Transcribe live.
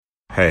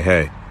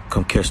Hey,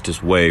 come catch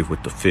this wave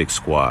with the Fix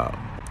Squad.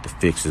 The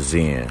Fix is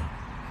in.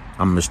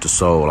 I'm Mr.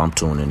 Soul, I'm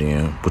tuning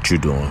in. What you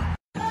doing?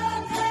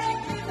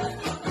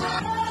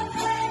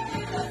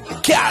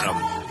 Got him!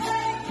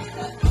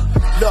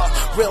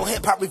 Look, real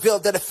hip-hop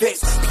revealed that it fits.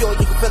 Pure,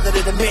 you can feel it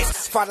in the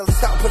mix. Finally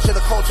stop pushing the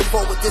culture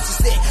forward, this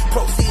is it.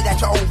 Proceed at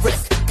your own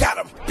risk. Got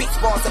him! Beats,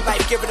 bars, and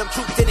life, giving them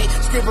truth in it.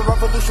 Screaming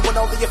revolution with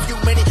only a few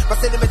minutes. My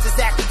sentiments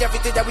exactly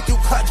everything that we do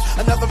clutch.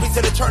 Another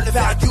reason to turn the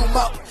volume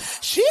up.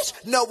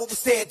 Sheesh, know what we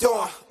stand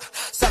on.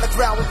 Solid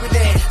ground when we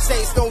land. Say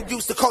it's no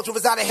use, the culture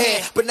is out of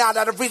hand. But not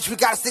out of reach, we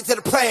gotta stick to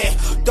the plan.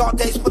 Dark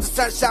days put the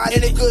sunshine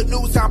in it. Good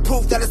news, I'm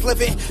proof that it's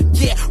living.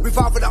 Yeah,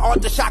 revolving the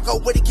art, the shot go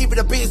with it. Keeping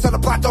the beats on the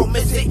block, don't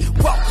miss it.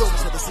 Welcome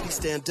to the city,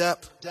 stand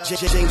up.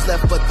 James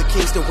left, but the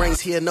king still reigns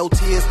here. No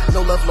tears,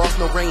 no love lost,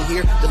 no rain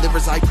here.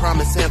 Delivers, I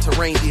promise, Santa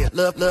reindeer.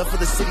 Love for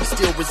the city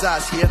still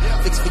resides here.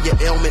 Fix for your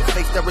ailment,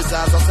 faith that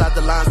resides outside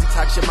the lines.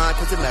 Detox your mind,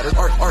 cause it matters.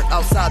 Art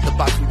outside the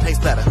box, we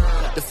paste better.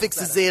 The fix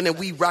is in, and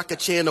we rock a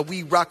channel.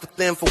 We rock with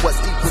them for what's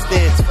deep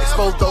within.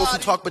 Expose those who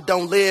talk but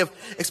don't live.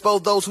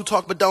 Expose those who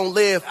talk but don't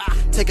live.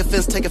 Take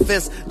offense,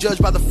 judge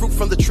by the fruit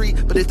from the tree.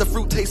 But if the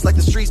fruit tastes like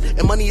the streets,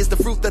 and money is the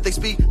fruit that they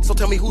speak, so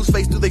tell me whose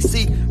face do they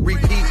see?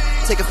 Repeat,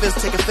 take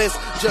offense,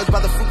 judge by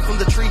the fruit from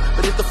the tree.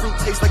 But if the fruit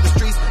tastes like the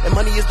streets, and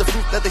money is the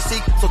fruit that they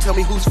seek, so tell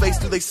me whose face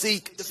do they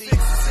seek?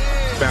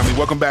 Family,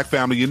 welcome back,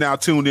 family. You're now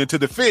tuned into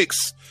The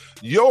Fix,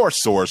 your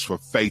source for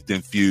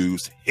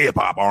faith-infused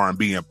hip-hop,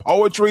 R&B, and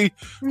poetry,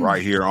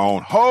 right here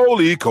on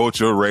Holy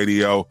Culture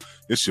Radio.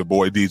 It's your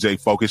boy,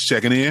 DJ Focus,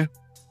 checking in.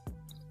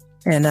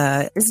 And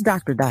it's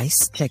Dr.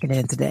 Dice checking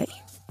in today.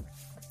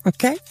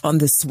 Okay, on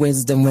this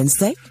Wisdom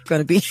Wednesday,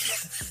 going to be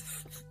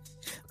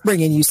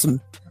bringing you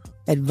some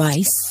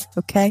advice,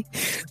 okay?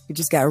 We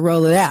just got to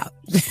roll it out.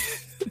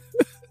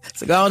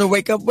 So go on and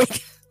wake up.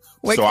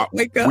 Wake up.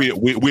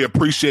 We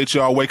appreciate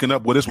y'all waking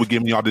up with us. We're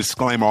giving y'all a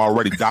disclaimer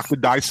already. Dr.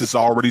 Dice has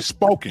already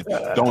spoken.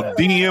 Don't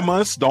DM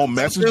us. Don't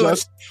message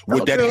us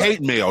with that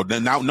hate mail.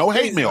 Now, no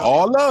hate mail.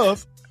 All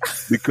love.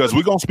 Because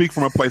we're gonna speak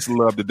from a place of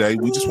love today.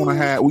 We just want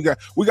to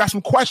we got some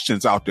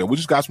questions out there. We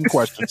just got some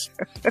questions.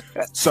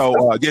 So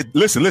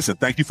listen.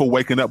 Thank you for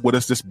waking up with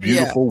us this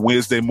beautiful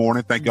Wednesday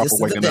morning. Thank y'all for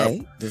waking up.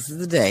 This is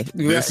the day.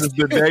 This is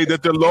the day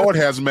that the Lord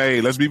has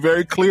made. Let's be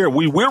very clear.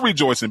 We will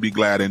rejoice and be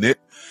glad in it.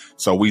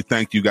 So we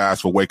thank you guys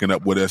for waking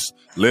up with us.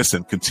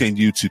 Listen,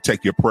 continue to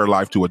take your prayer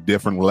life to a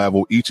different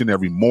level each and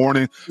every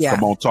morning. Yeah.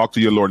 Come on, talk to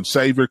your Lord and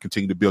Savior.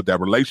 Continue to build that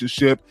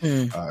relationship.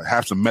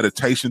 Have some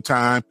meditation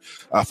time.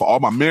 For all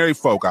my married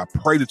folk, I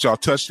pray that y'all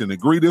touched and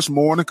agree this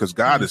morning because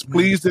God is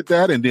pleased at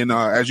that. And then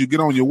as you get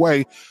on your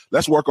way,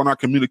 let's work on our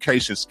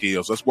communication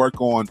skills. Let's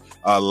work on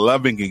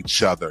loving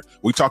each other.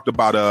 We talked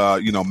about,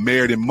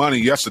 married and money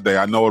yesterday.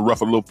 I know it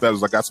ruffled little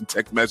feathers. I got some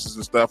text messages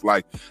and stuff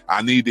like,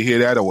 I need to hear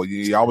that. Or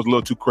I was a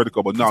little too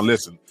critical, but no,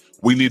 listen,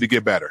 we need to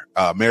get better.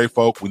 Married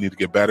folk, we need to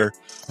get better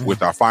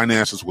with our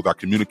finances, with our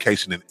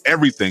communication, and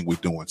everything we're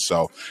doing.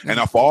 So, and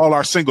for all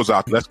our singles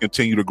out there, let's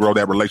continue to grow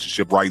that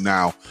relationship right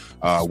now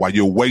while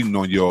you're waiting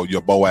on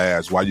your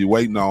Boaz, while you're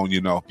waiting on,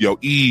 your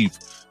Eve.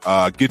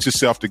 Get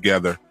yourself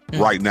together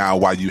right now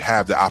while you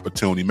have the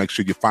opportunity. Make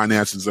sure your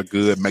finances are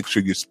good. Make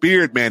sure your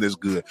spirit man is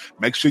good.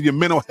 Make sure your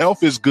mental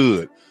health is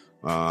good.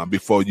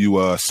 Before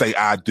you say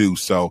I do.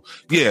 So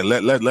yeah,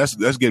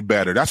 let's get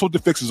better. That's what the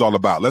fix is all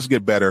about. Let's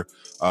get better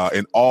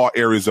in all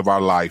areas of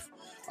our life.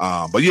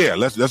 But yeah,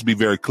 let's be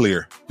very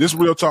clear. This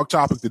real talk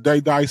topic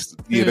today, Dice.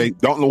 Yeah, they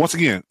don't. Once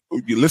again,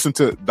 you listen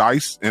to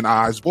Dice and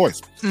I's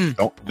voice.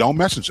 Don't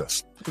message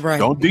us. Right.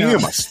 Don't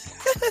DM us.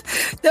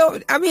 No,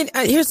 I mean,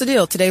 here's the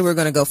deal. Today, we're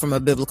going to go from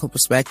a biblical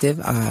perspective,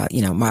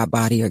 my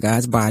body or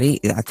God's body,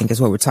 I think is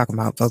what we're talking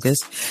about, Focus.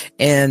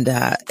 And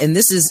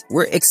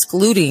we're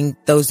excluding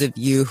those of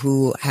you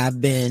who have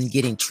been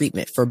getting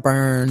treatment for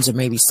burns or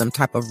maybe some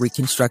type of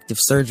reconstructive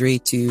surgery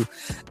to,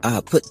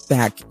 put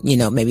back,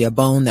 maybe a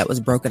bone that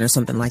was broken or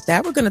something like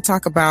that. We're going to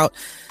talk about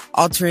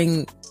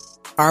altering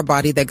our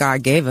body that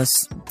God gave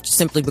us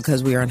simply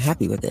because we are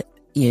unhappy with it.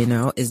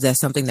 Is that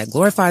something that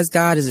glorifies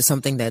God? Is it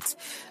something that's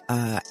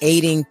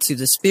aiding to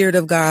the Spirit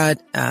of God?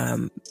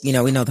 We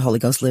know the Holy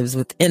Ghost lives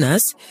within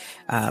us.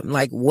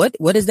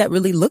 What does that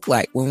really look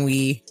like when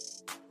we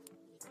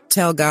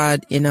tell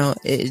God,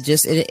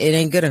 it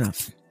ain't good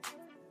enough?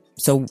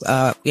 So,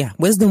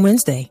 Wisdom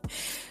Wednesday.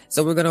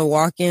 So we're going to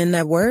walk in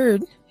that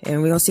word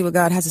and we're going to see what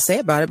God has to say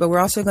about it. But we're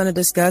also going to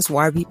discuss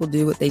why people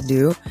do what they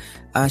do.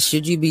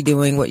 Should you be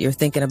doing what you're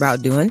thinking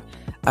about doing?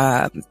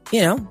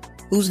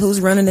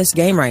 Who's running this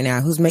game right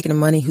now? Who's making the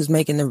money? Who's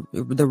making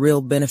the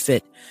real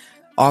benefit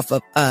off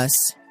of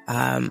us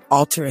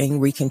altering,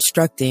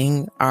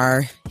 reconstructing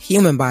our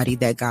human body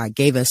that God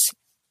gave us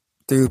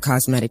through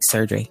cosmetic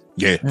surgery?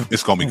 Yeah,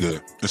 it's going to be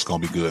good. It's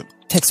going to be good.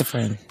 Text a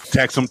friend.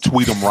 Text them,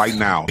 tweet them right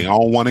now. They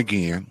all want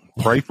again.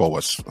 Pray for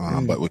us.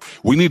 But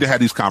we need to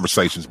have these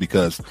conversations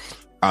because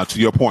to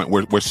your point,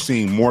 we're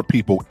seeing more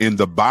people in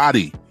the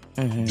body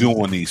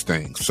doing these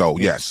things. So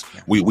yes,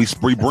 we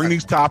bring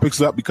these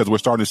topics up because we're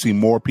starting to see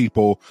more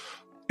people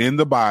in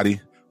the body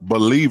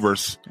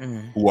believers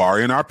who are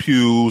in our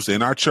pews,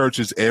 in our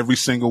churches every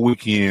single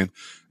weekend,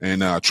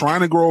 and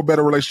trying to grow a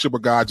better relationship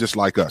with God just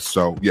like us.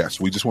 So, yes,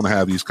 we just want to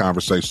have these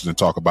conversations and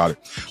talk about it.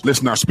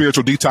 Listen, our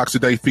spiritual detox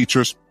today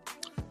features,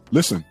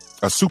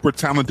 a super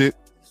talented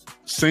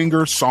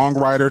singer,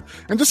 songwriter,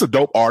 and just a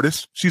dope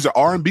artist. She's an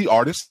R&B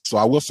artist. So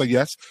I will say,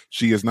 yes,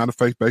 she is not a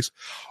faith-based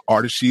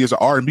artist. She is an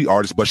R&B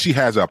artist, but she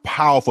has a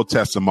powerful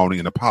testimony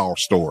and a power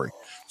story.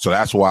 So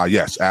that's why,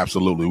 yes,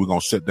 absolutely. We're going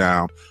to sit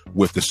down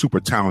with the super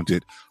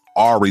talented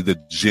Aryee the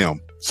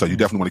Gem. So you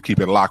definitely want to keep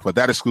it locked. But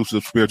that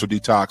exclusive spiritual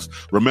detox,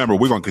 remember,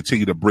 we're going to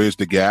continue to bridge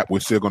the gap. We're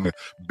still going to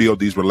build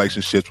these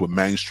relationships with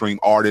mainstream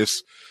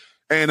artists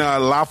and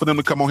allow for them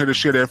to come on here to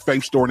share their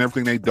faith story and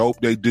everything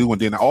they do.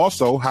 And then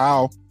also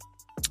how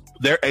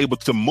they're able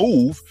to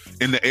move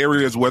in the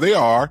areas where they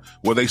are,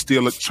 where they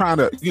still are trying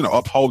to,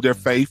 uphold their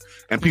faith,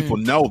 and people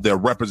know they're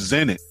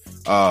representatives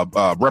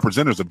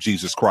of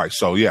Jesus Christ.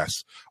 So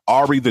yes,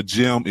 Aryee the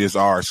Gem is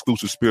our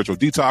exclusive spiritual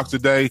detox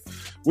today.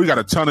 We got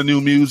a ton of new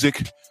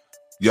music.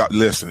 Y'all,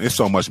 listen, it's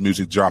so much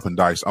music dropping,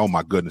 Dice. Oh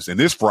my goodness. And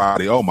this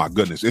Friday, oh my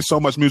goodness, it's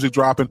so much music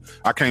dropping.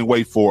 I can't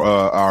wait for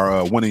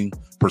our winning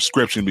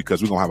prescription,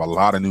 because we're going to have a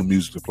lot of new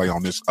music to play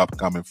on this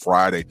upcoming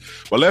Friday.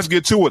 But let's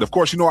get to it. Of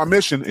course, our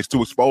mission is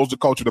to expose the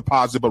culture to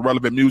positive but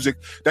relevant music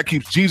that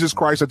keeps Jesus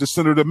Christ at the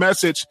center of the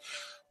message.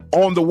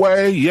 On the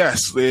way,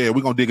 yes, we're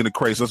going to dig into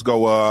craze. Let's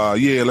go,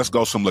 let's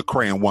go some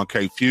Lecrae and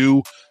 1K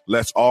Few.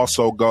 Let's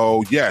also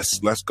go,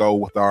 let's go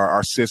with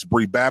our sis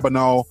Bree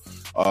Babineau.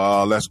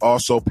 Let's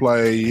also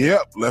play,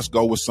 let's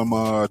go with some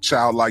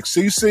Childlike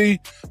CC.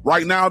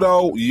 Right now,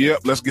 though,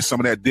 let's get some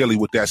of that Dilly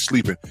with that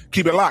sleeping.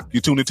 Keep it locked.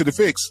 You tuned into The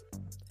Fix.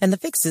 And The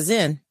Fix is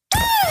in.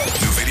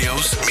 New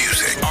videos,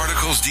 music,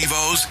 articles,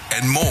 devos,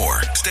 and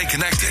more. Stay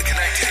connected.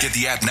 Get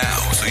the app now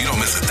so you don't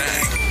miss a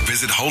thing.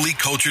 Visit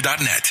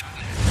holyculture.net.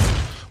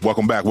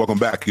 Welcome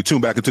back. You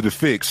tune back into The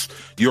Fix,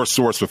 your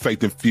source for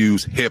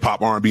faith-infused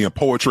hip-hop, R&B, and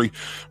poetry,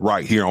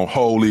 right here on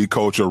Holy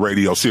Culture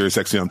Radio, Sirius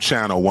XM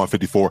Channel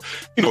 154.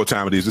 You know what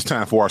time it is. It's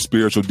time for our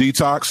spiritual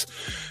detox.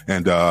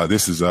 And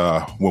this is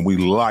when we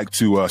like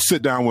to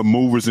sit down with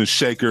movers and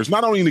shakers,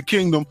 not only in the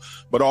kingdom,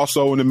 but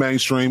also in the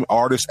mainstream,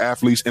 artists,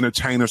 athletes,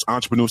 entertainers,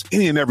 entrepreneurs,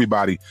 any and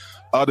everybody,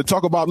 to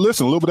talk about, a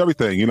little bit of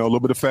everything, a little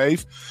bit of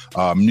faith,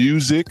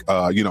 music,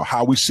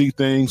 how we see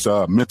things,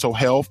 mental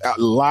health, a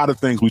lot of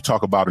things we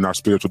talk about in our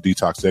spiritual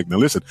detox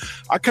segment. Listen,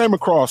 I came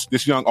across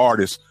this young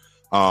artist,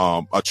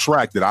 a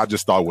track that I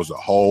just thought was a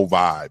whole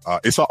vibe.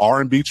 It's an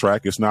R&B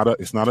track. It's not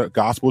a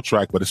gospel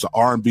track, but it's an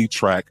R&B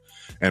track.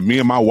 And me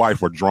and my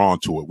wife were drawn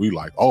to it. We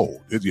like,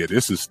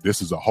 this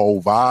is a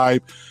whole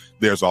vibe.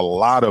 There's a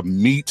lot of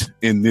meat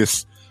in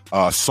this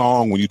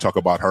song when you talk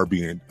about her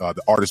being,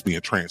 the artist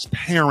being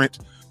transparent,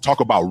 talk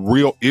about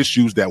real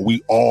issues that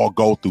we all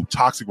go through,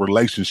 toxic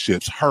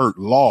relationships, hurt,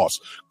 loss,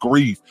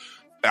 grief,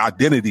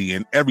 identity,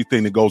 and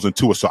everything that goes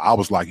into it. So I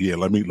was like,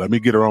 let me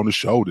get her on the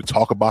show to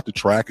talk about the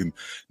track and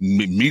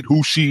meet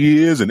who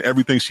she is and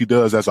everything she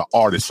does as an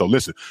artist. So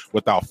listen,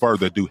 without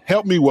further ado,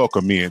 help me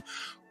welcome in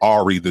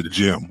Aryee the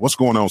Gem. What's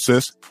going on,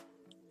 sis?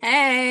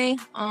 Hey,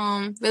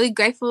 really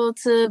grateful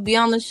to be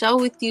on the show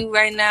with you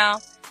right now.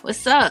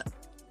 What's up?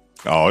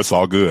 Oh, it's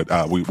all good.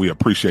 We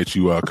appreciate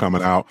you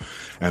coming out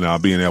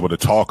and being able to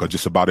talk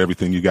just about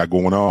everything you got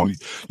going on.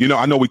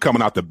 I know we're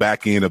coming out the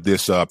back end of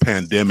this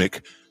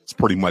pandemic. It's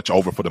pretty much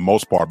over for the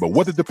most part. But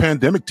what did the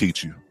pandemic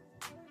teach you?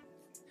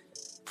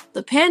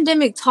 The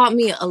pandemic taught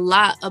me a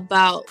lot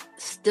about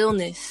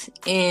stillness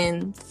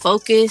and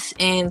focus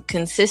and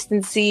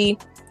consistency.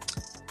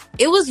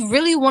 It was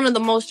really one of the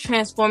most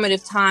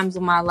transformative times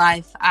of my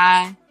life.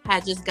 I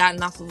had just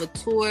gotten off of a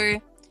tour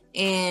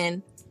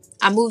and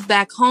I moved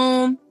back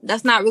home.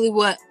 That's not really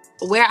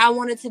where I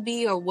wanted to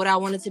be or what I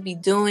wanted to be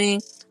doing.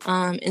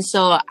 And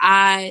so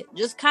I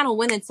just kind of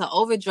went into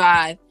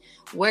overdrive,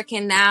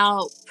 working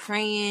out,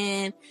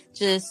 praying,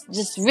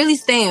 just really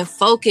staying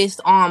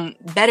focused on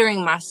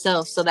bettering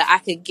myself so that I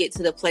could get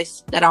to the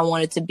place that I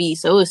wanted to be.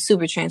 So it was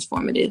super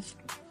transformative.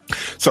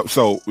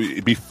 So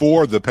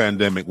before the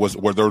pandemic,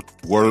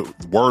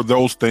 were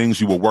those things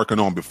you were working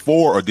on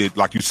before, or did,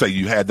 like you say,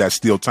 you had that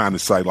still time to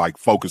say, like,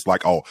 focus,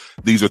 like, oh,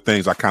 these are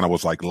things I kind of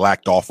was like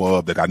lacked off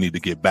of that I need to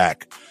get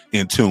back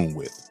in tune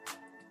with?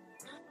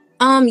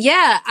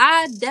 Yeah,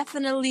 I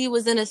definitely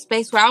was in a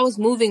space where I was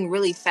moving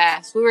really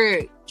fast. We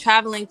were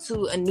traveling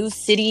to a new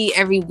city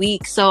every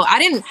week. So I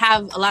didn't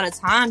have a lot of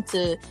time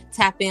to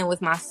tap in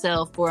with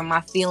myself or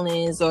my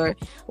feelings or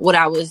what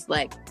I was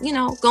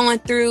going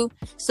through.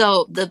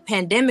 So the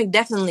pandemic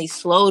definitely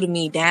slowed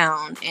me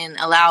down and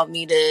allowed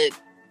me to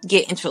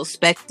get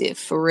introspective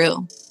for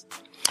real.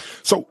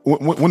 So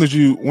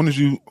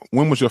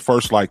when was your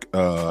first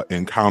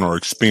encounter or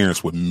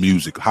experience with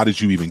music? How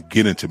did you even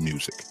get into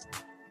music?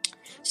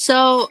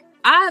 So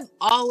I've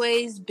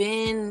always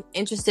been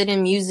interested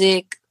in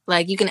music.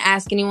 Like, you can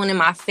ask anyone in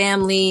my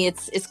family.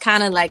 It's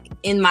kind of like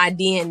in my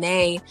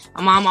DNA.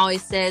 My mom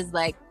always says,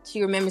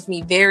 she remembers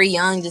me very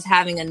young, just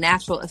having a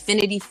natural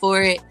affinity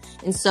for it.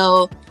 And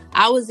so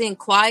I was in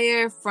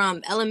choir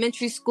from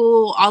elementary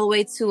school all the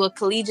way to a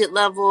collegiate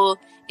level,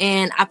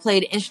 and I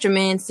played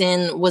instruments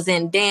and was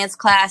in dance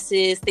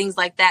classes, things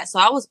like that. So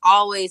I was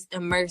always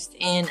immersed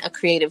in a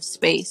creative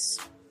space.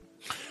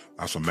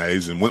 That's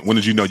amazing. When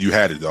did you know you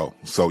had it though?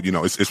 So,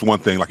 it's one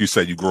thing, like you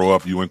said, you grow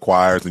up, you in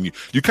choirs and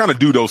you kind of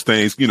do those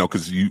things,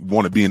 cause you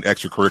want to be in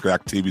extracurricular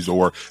activities,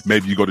 or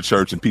maybe you go to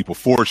church and people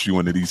force you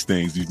into these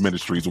things, these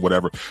ministries or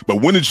whatever. But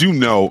when did you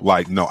know,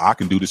 like, no, I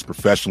can do this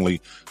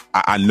professionally.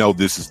 I know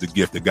this is the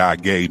gift that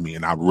God gave me,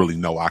 and I really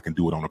know I can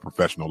do it on a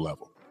professional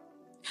level.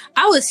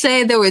 I would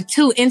say there were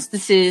two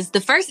instances.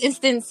 The first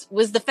instance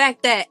was the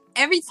fact that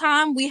every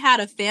time we had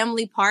a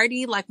family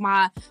party, like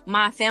my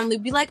family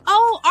would be like,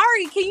 "Oh,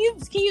 Aryee, can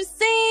you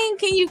sing?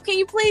 Can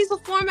you please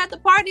perform at the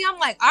party?" I'm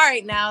like, "All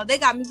right, now they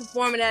got me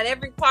performing at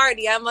every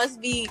party. I must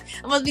be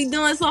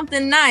doing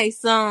something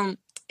nice." And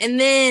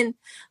then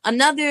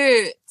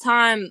another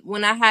time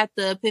when I had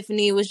the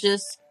epiphany was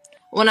just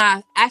when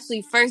I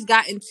actually first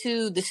got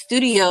into the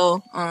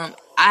studio.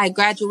 I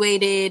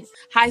graduated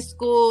high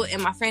school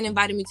and my friend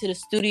invited me to the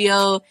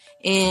studio,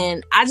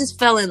 and I just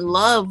fell in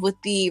love with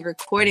the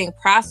recording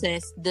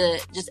process,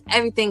 just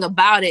everything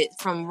about it,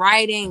 from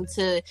writing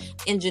to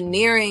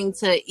engineering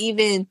to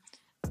even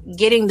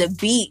getting the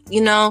beat,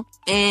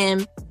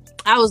 and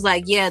I was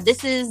like, yeah,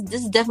 this is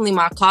definitely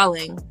my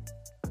calling.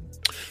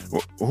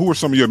 Who were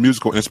some of your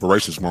musical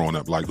inspirations growing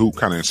up? Like, who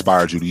kind of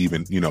inspired you to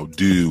even,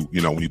 do,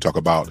 when you talk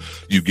about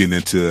you getting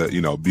into,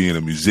 being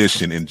a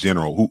musician in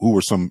general, who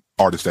were some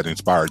artists that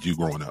inspired you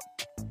growing up?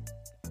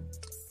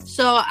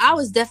 So I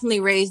was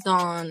definitely raised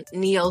on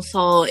neo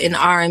soul and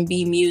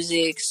R&B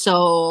music.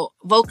 So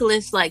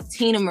vocalists like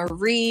Tina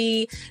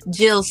Marie,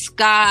 Jill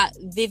Scott,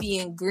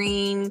 Vivian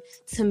Green,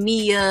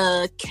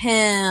 Tamia,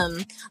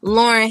 Kim,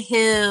 Lauryn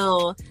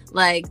Hill,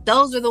 like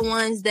those are the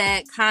ones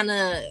that kind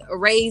of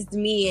raised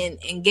me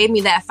and gave me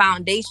that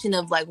foundation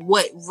of like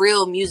what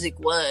real music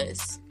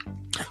was.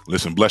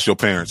 Listen, bless your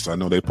parents. I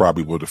know they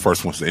probably were the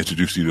first ones to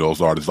introduce you to those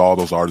artists. All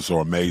those artists are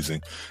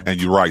amazing. And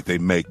you're right. They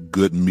make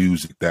good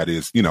music that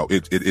is,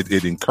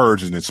 it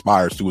encourages and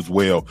inspires too as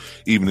well,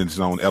 even in its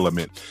own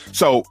element.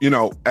 So,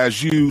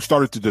 as you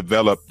started to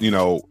develop,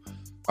 doing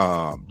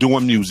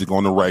music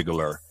on the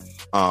regular,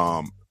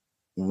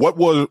 what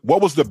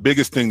was the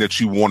biggest thing that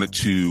you wanted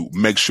to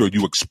make sure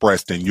you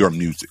expressed in your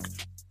music?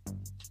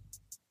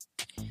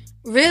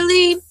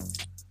 Really,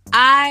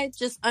 I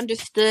just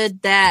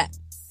understood that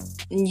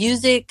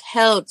music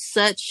held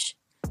such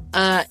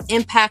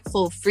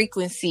impactful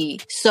frequency.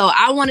 So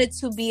I wanted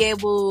to be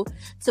able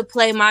to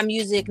play my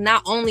music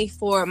not only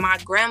for my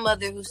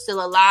grandmother who's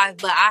still alive,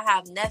 but I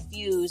have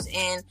nephews.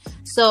 And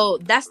so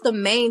that's the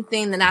main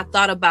thing that I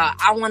thought about.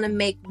 I want to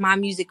make my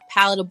music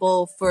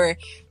palatable for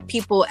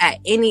people at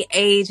any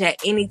age, at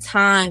any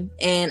time.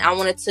 And I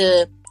wanted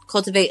to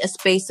cultivate a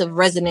space of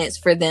resonance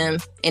for them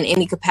in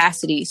any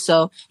capacity.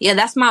 So yeah,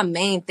 that's my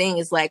main thing,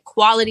 is like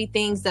quality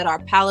things that are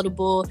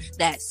palatable,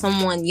 that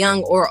someone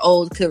young or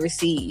old could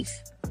receive.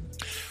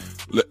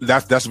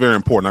 That's very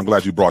important. I'm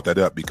glad you brought that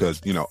up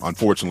because,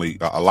 unfortunately,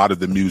 a lot of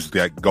the music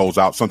that goes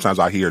out, sometimes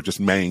I hear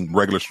just main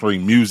regular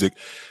stream music.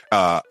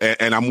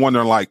 And I'm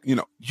wondering, like, you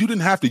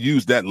didn't have to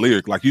use that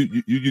lyric. Like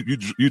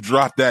you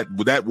dropped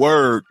that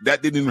word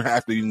that didn't even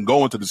have to even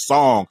go into the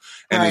song,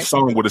 and right. The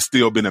song would have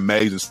still been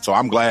amazing. So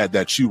I'm glad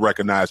that you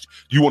recognized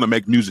you want to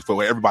make music for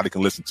where everybody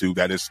can listen to,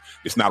 that it's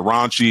not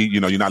raunchy.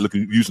 You're not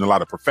using a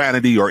lot of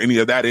profanity or any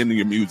of that in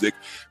your music.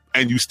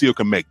 And you still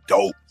can make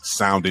dope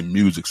sounding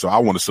music. So I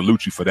want to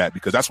salute you for that,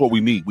 because that's what we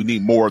need. We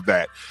need more of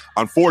that.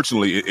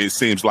 Unfortunately, it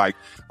seems like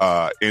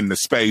in the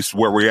space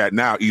where we're at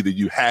now, either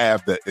you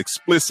have the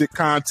explicit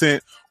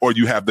content or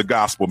you have the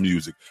gospel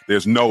music.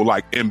 There's no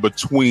like in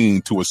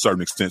between to a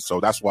certain extent. So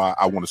that's why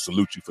I want to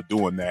salute you for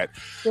doing that.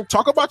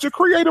 Talk about your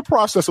creative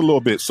process a little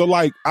bit. So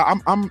like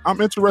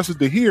I'm interested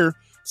to hear,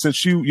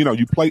 since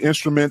you play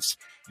instruments,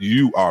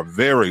 you are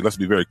let's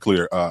be very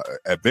clear,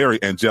 a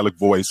very angelic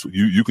voice.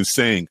 You can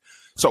sing.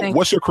 So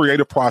what's your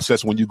creative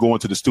process when you go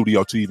into the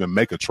studio to even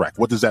make a track?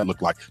 What does that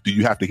look like? Do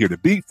you have to hear the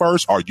beat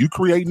first? Are you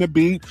creating the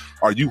beat?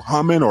 Are you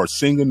humming or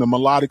singing the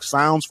melodic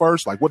sounds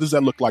first? Like, what does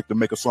that look like to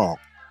make a song?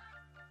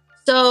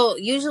 So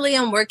usually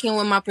I'm working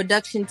with my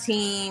production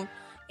team,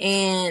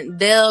 and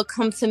they'll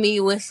come to me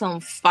with some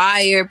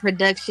fire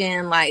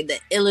production, like the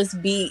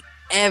illest beat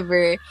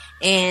ever.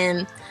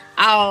 And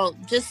I'll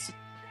just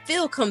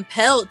feel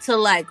compelled to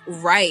like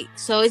write.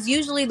 So it's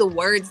usually the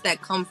words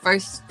that come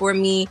first for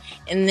me,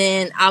 and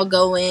then I'll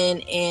go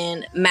in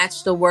and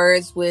match the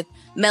words with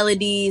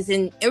melodies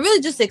and really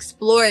just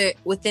explore it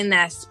within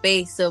that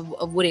space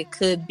of what it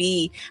could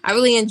be. I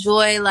really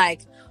enjoy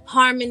like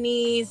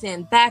harmonies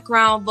and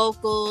background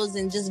vocals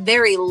and just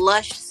very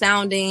lush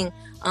sounding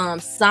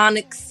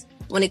sonics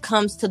when it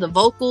comes to the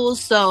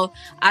vocals. So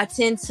I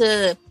tend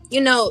to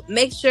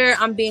make sure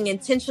I'm being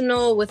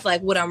intentional with like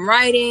what I'm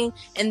writing,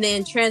 and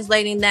then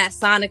translating that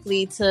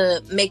sonically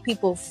to make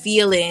people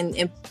feel it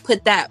and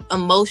put that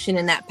emotion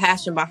and that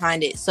passion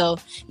behind it. So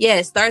yeah,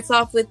 it starts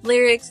off with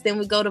lyrics, then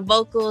we go to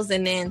vocals,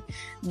 and then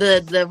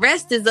the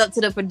rest is up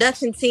to the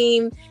production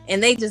team,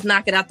 and they just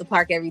knock it out the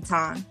park every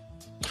time.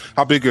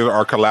 How big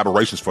are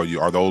collaborations for you?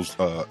 Are those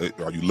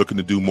are you looking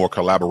to do more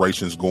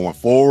collaborations going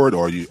forward,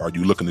 or are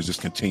you looking to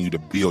just continue to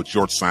build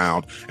your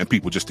sound and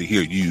people just to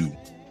hear you?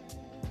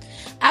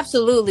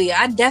 Absolutely.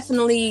 I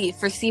definitely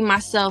foresee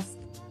myself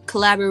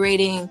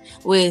collaborating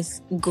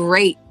with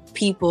great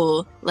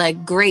people,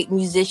 like great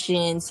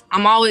musicians.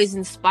 I'm always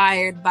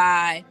inspired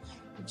by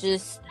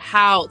just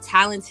how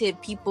talented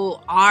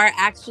people are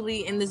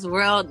actually in this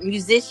world,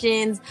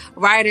 musicians,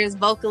 writers,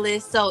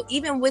 vocalists. So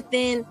even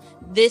within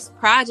this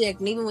project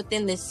and even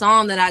within this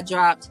song that I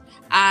dropped,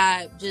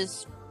 I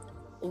just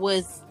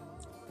was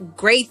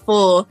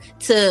grateful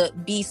to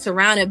be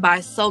surrounded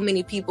by so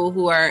many people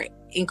who are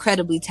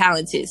incredibly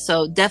talented.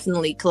 So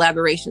definitely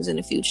collaborations in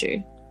the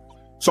future.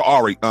 So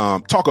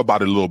Aryee, talk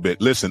about it a little bit.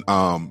 Listen,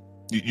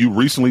 you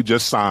recently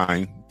just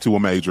signed to a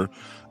major.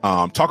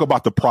 Talk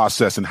about the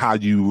process and how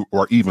you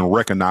were even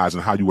recognized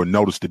and how you were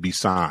noticed to be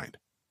signed.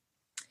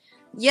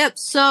 Yep.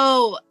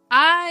 So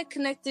I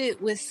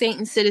connected with Saint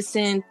and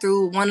Citizen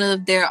through one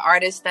of their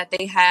artists that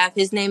they have.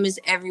 His name is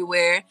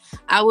Everywhere.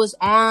 I was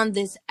on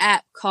this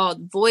app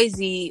called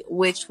Voisey,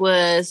 which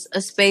was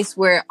a space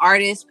where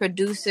artists,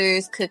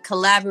 producers could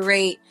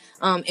collaborate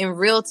in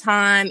real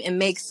time and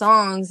make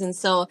songs. And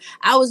so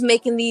I was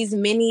making these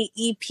mini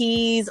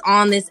EPs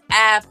on this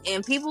app,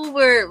 and people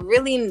were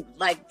really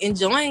like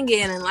enjoying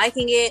it and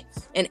liking it.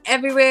 And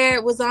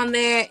Everywhere was on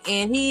there,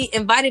 and he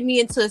invited me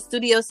into a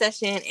studio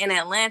session in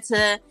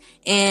Atlanta.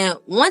 And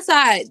once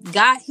I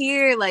got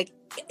here, like,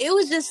 it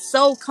was just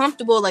so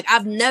comfortable. Like,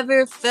 I've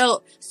never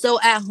felt so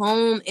at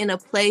home in a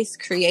place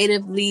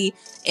creatively.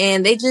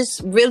 And they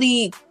just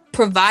really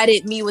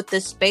provided me with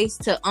the space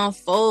to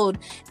unfold,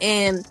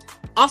 and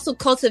also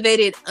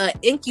cultivated an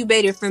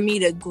incubator for me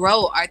to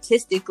grow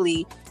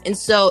artistically. And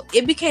so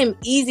it became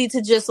easy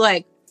to just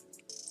like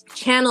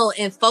channel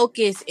and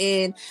focus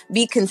and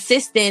be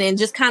consistent and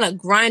just kind of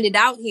grind it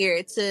out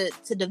here to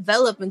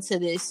develop into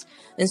this.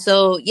 And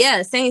so,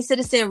 yeah, Saint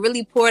Citizen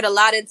really poured a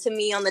lot into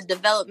me on the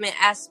development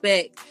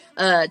aspect.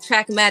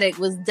 Trackmatic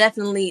was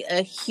definitely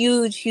a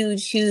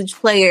huge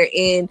player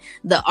in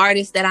the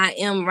artist that I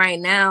am right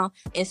now.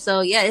 And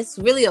so, yeah, it's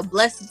really a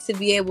blessing to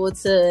be able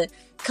to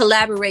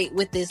collaborate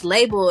with this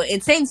label.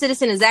 And Saint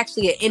Citizen is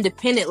actually an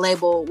independent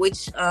label,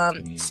 which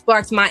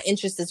sparked my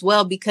interest as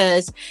well,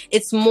 because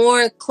it's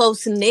more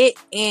close knit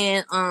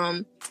and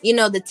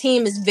the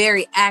team is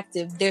very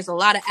active. There's a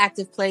lot of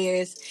active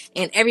players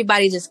and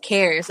everybody just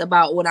cares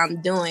about what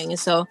I'm doing. And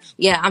so,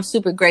 yeah, I'm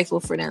super grateful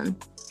for them.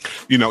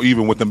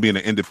 Even with them being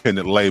an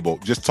independent label,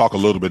 just talk a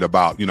little bit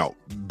about,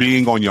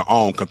 being on your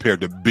own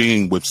compared to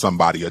being with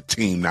somebody, a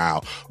team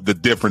now, the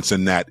difference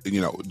in that.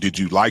 Did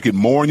you like it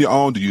more on your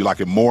own? Do you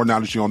like it more now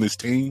that you're on this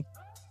team?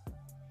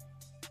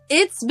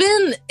 It's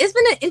been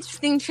an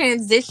interesting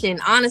transition,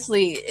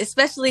 honestly,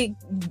 especially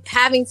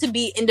having to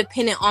be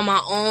independent on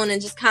my own and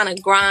just kind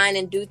of grind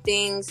and do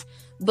things.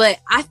 But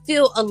I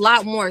feel a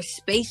lot more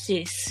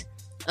spacious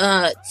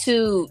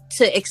to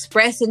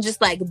express and just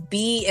like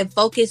be and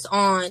focus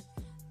on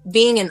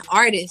being an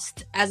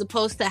artist, as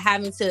opposed to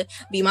having to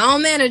be my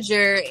own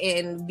manager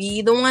and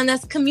be the one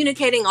that's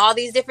communicating all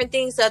these different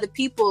things to other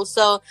people.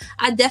 So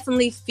I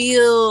definitely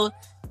feel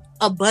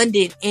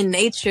abundant in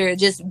nature,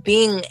 just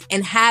being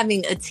and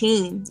having a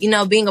team.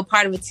 Being a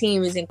part of a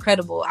team is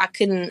incredible. I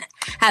couldn't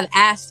have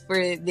asked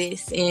for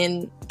this,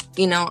 and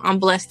I'm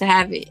blessed to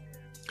have it.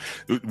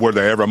 Were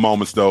there ever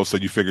moments though, so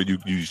you figured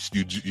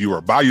you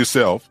were by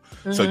yourself,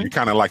 so you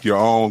kind of like your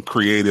own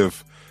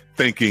creative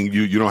thinking,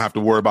 you don't have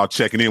to worry about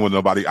checking in with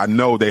nobody? I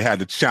know they had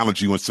to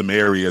challenge you in some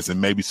areas and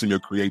maybe some of your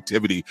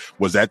creativity.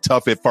 Was that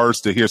tough at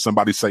first to hear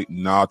somebody say,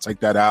 "No, take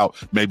that out,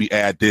 maybe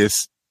add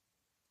this"?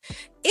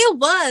 It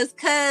was,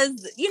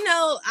 because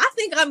I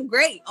think I'm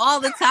great all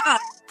the time.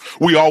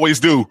 We always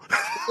do.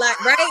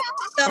 Like, right?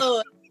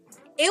 So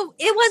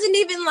it wasn't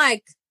even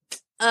like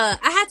I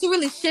had to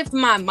really shift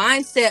my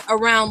mindset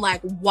around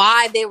like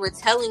why they were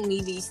telling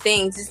me these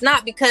things. It's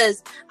not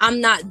because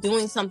I'm not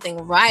doing something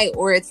right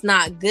or it's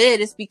not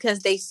good. It's because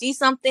they see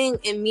something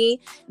in me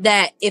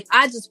that if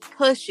I just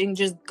push and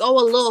just go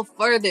a little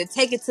further,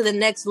 take it to the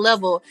next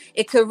level,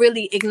 it could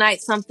really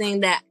ignite something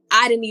that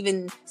I didn't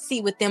even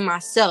see within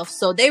myself.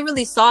 So they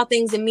really saw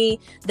things in me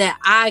that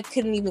I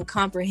couldn't even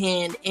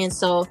comprehend. And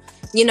so,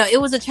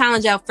 it was a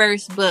challenge at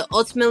first, but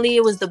ultimately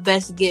it was the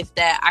best gift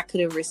that I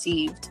could have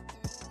received.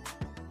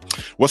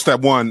 What's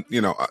that one,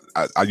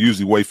 I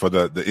usually wait for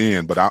the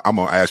end, but I'm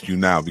going to ask you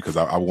now because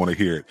I want to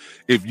hear it.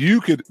 If you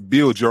could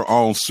build your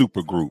own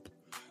super group,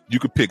 you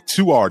could pick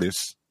 2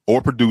 artists or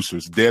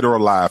producers, dead or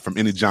alive, from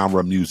any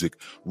genre of music.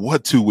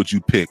 What 2 would you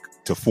pick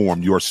to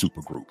form your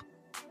super group?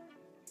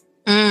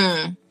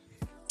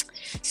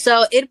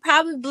 So it'd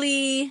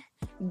probably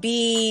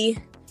be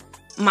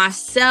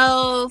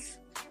myself,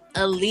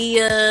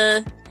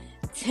 Aaliyah,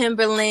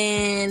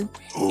 Timberland,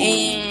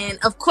 and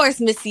of course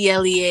Missy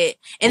Elliott,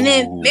 and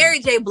then Mary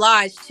J.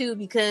 Blige too,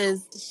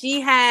 because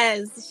she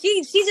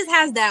just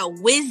has that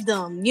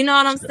wisdom, you know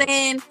what I'm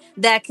saying,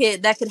 that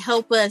could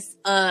help us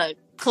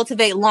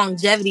cultivate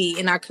longevity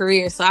in our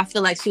career. So I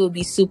feel like she would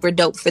be super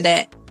dope for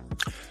that.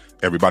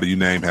 Everybody you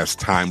name has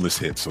timeless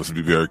hits, so let's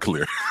be very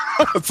clear.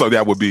 So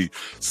that would be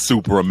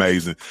super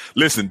amazing.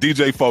 Listen,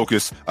 DJ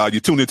Focus, you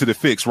tuned into The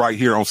Fix right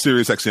here on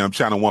Sirius XM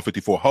channel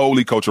 154,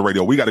 Holy Culture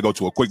Radio. We got to go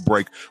to a quick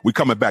break. We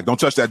coming back. Don't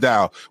touch that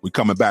dial. We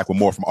coming back with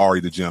more from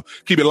Aryee the Gem.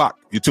 Keep it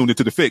locked. You tuned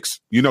into The Fix.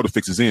 You know The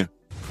Fix is in.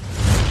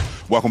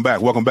 Welcome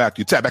back. Welcome back.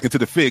 You tap back into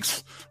The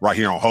Fix right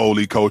here on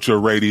Holy Culture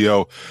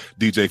Radio.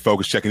 DJ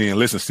Focus checking in.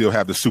 Listen, still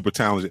have the super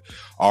talented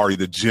Aryee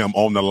the Gem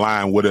on the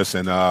line with us.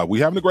 And we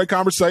having a great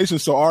conversation.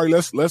 So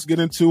Aryee, let's get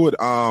into it.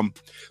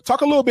 Talk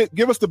a little bit,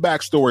 give us the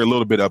backstory a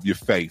little bit of your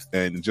faith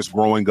and just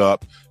growing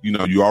up. You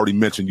know, you already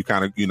mentioned you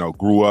kind of,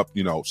 grew up,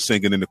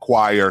 singing in the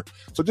choir.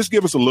 So just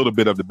give us a little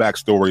bit of the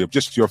backstory of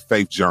just your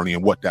faith journey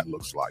and what that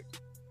looks like.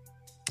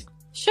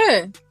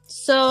 Sure.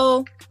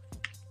 So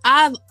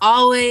I've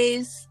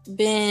always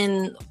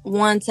been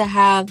one to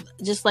have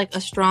just like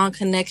a strong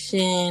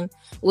connection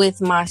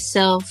with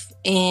myself.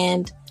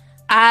 And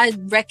I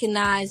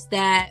recognize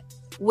that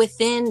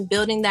within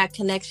building that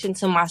connection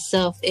to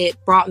myself,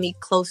 it brought me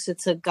closer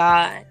to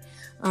God.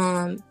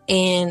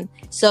 And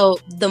so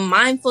the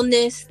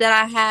mindfulness that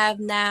I have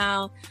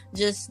now,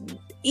 just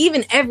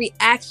even every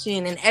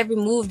action and every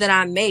move that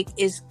I make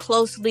is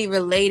closely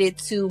related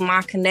to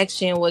my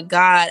connection with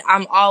God.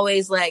 I'm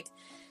always like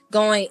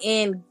going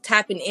in,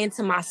 tapping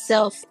into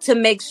myself to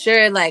make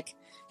sure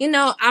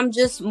I'm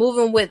just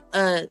moving with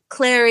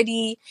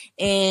clarity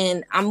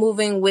and I'm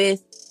moving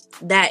with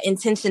that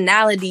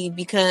intentionality,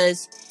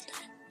 because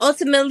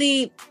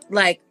ultimately,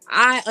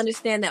 I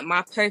understand that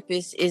my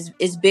purpose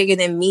is bigger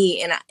than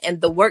me,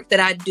 and the work that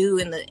I do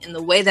and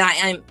the way that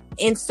I am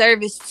in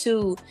service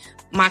to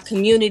my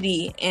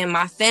community and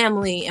my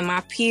family and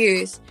my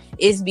peers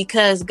is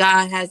because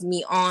God has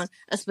me on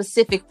a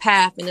specific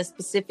path and a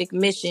specific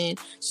mission.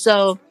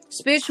 So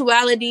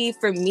spirituality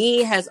for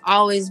me has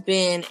always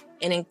been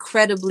an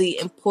incredibly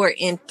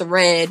important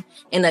thread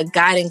and a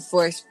guiding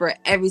force for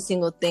every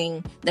single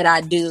thing that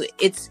I do.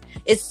 It's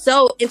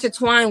so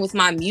intertwined with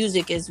my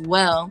music as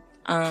well.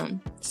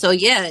 So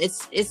yeah,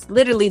 it's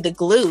literally the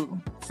glue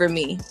for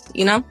me,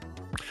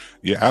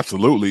 Yeah,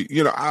 absolutely.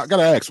 I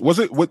gotta ask,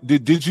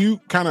 did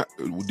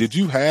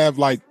you have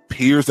like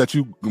peers that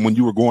when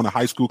you were going to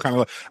high school,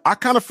 I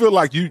kind of feel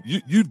like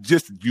you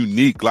just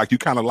unique, like you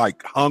kind of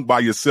like hung by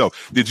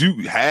yourself. Did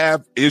you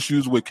have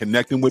issues with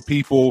connecting with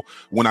people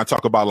when I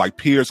talk about like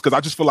peers? Cause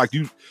I just feel like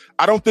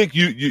I don't think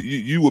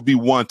you would be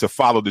one to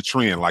follow the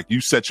trend. Like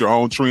you set your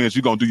own trends,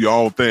 you're going to do your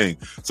own thing.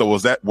 So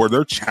were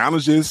there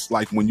challenges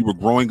like when you were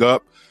growing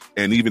up?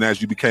 And even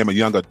as you became a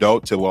young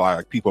adult, to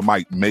like people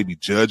might maybe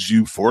judge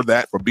you for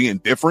being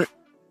different?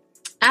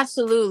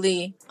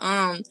 Absolutely.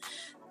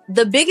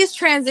 The biggest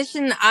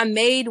transition I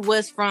made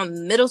was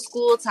from middle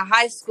school to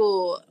high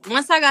school.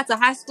 Once I got to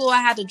high school,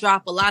 I had to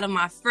drop a lot of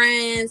my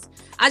friends.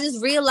 I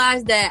just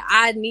realized that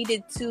I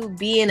needed to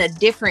be in a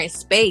different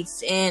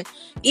space. And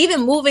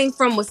even moving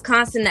from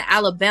Wisconsin to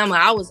Alabama,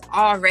 I was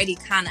already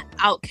kind of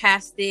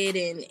outcasted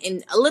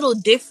and a little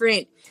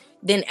different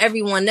than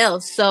everyone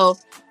else. So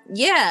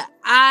yeah,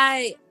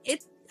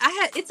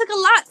 it took a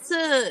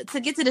lot to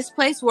get to this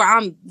place where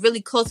I'm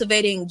really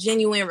cultivating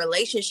genuine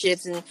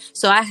relationships. And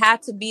so I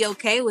had to be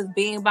okay with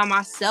being by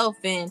myself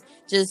and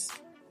just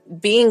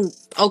being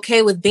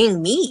okay with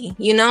being me,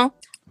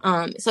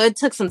 So it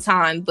took some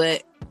time,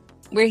 but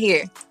we're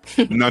here.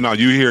 No,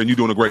 you're here and you're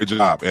doing a great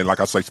job. And like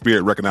I say,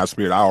 spirit, recognize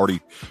spirit. I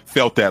already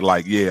felt that,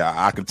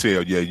 I can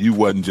tell, you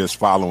wasn't just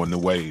following the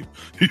wave.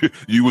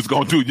 You was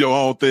going to do your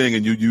own thing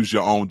and you use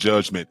your own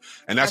judgment.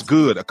 And that's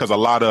good, because a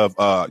lot of,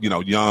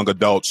 young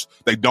adults,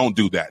 they don't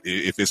do that.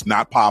 If it's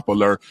not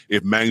popular,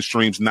 if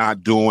mainstream's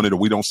not doing it, or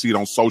we don't see it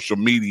on social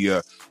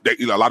media,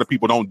 a lot of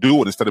people don't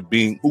do it instead of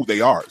being who they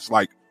are. It's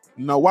like,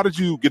 no, why did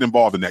you get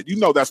involved in that?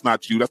 That's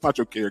not you. That's not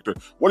your character.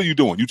 What are you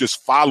doing? You're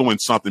just following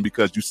something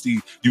because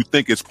you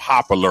think it's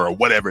popular or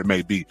whatever it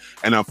may be.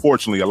 And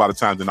unfortunately, a lot of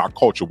times in our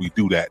culture, we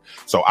do that.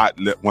 So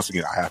once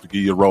again, I have to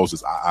give you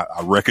roses. I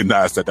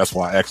recognize that. That's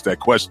why I asked that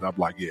question. I'm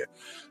like,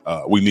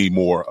 we need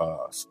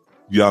more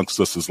young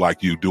sisters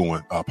like you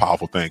doing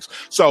powerful things.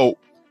 So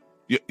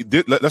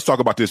let's talk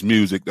about this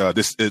music,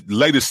 this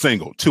latest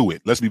single, To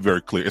It. Let's be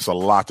very clear. It's a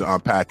lot to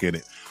unpack in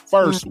it.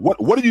 First,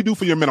 what do you do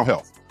for your mental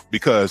health?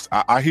 Because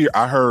I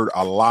heard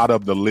a lot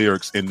of the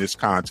lyrics in this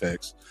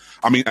context.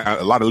 I mean,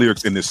 a lot of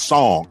lyrics in this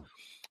song.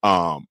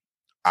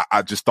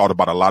 I just thought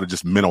about a lot of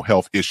just mental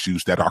health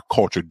issues that our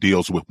culture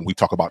deals with when we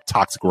talk about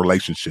toxic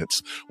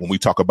relationships, when we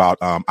talk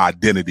about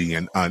identity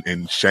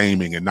and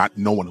shaming and not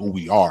knowing who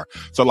we are.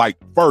 So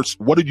first,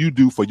 what do you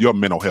do for your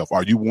mental health?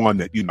 Are you one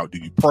that, do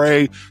you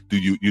pray? Do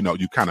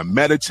you kind of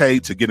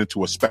meditate to get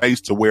into a space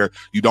to where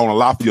you don't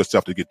allow for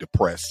yourself to get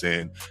depressed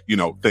and,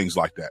 things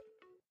like that?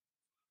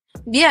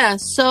 Yeah,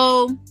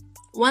 so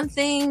one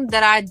thing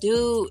that I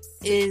do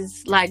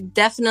is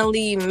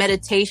definitely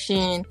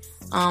meditation.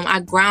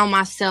 I ground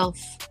myself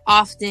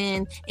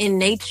often in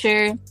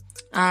nature.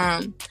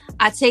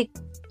 I take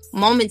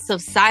moments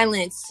of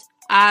silence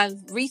I've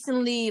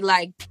recently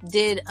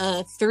did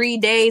 3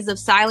 days of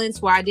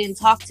silence where I didn't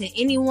talk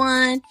to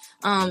anyone.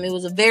 It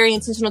was a very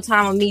intentional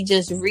time of me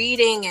just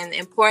reading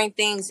and pouring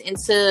things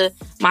into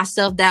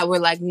myself that were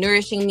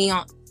nourishing me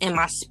in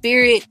my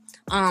spirit.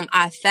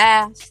 I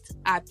fast,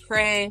 I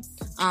pray,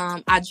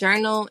 I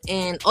journal,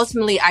 and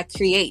ultimately I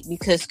create,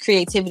 because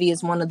creativity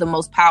is one of the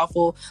most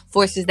powerful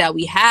forces that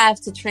we have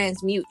to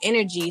transmute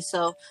energy.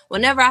 So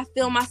whenever I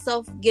feel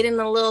myself getting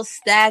a little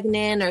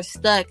stagnant or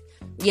stuck,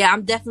 yeah,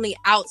 I'm definitely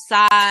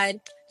outside,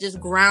 just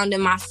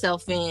grounding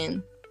myself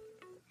in.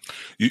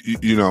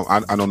 You know,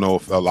 I don't know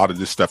if a lot of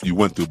this stuff you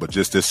went through, but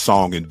just this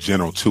song in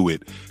general to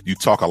it, you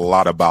talk a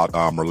lot about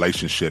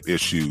relationship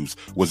issues.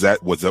 Was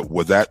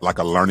that like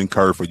a learning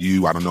curve for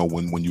you? I don't know,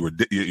 when you were,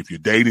 if you're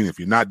dating, if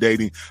you're not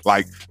dating,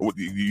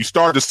 you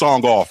started the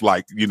song off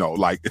like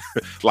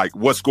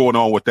what's going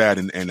on with that,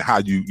 and how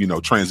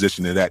you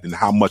transition to that, and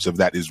how much of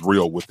that is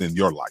real within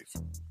your life.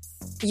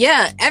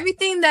 Yeah,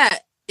 everything that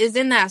is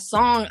in that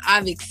song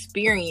I've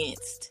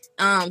experienced.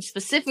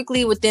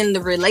 Specifically within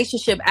the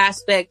relationship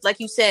aspect, like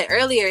you said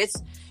earlier,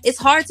 it's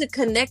hard to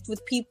connect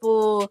with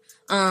people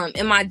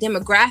in my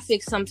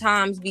demographic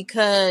sometimes,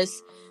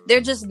 because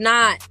they're just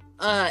not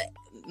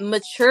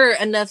mature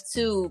enough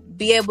to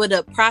be able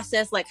to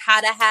process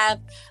how to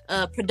have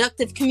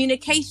productive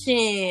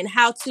communication,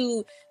 how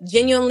to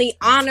genuinely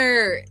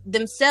honor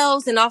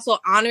themselves and also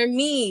honor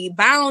me,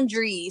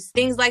 boundaries,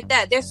 things like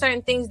that. There's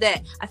certain things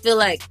that I feel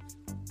like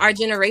our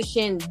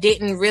generation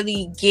didn't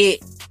really get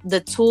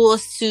the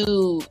tools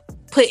to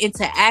put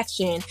into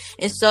action.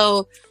 And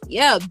so,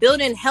 yeah,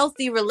 building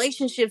healthy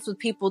relationships with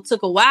people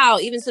took a while,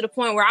 even to the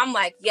point where I'm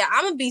like, yeah,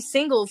 I'm gonna be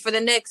single for the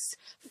next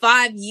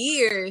 5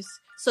 years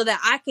so that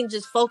I can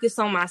just focus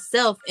on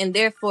myself and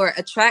therefore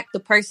attract the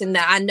person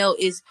that I know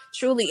is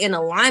truly in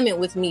alignment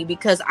with me,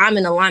 because I'm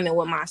in alignment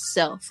with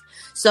myself.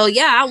 So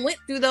yeah, I went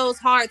through those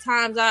hard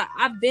times.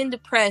 I've been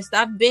depressed.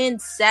 I've been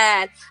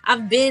sad.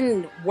 I've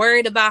been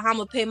worried about how I'm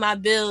gonna pay my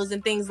bills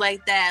and things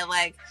like that.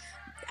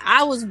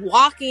 I was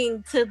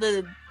walking to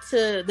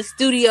the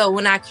studio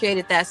when I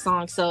created that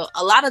song. So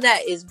a lot of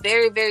that is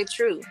very, very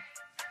true.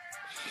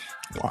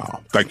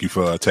 Wow. Thank you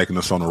for taking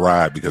us on a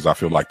ride, because I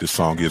feel like this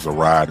song is a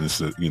ride, and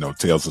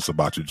tells us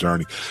about your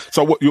journey.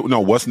 So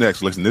what's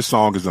next? Listen, this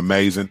song is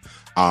amazing.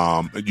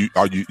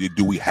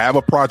 Do we have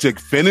a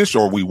project finished,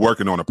 or are we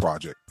working on a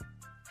project?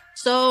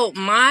 So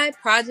my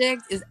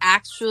project is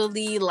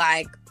actually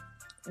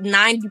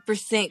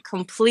 90%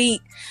 complete.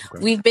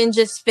 Okay. We've been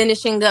just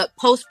finishing up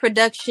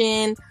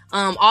post-production.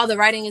 All the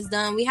writing is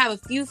done. We have a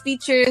few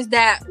features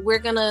that we're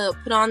gonna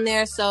put on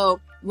there, so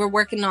we're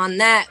working on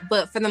that.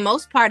 But for the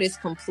most part, it's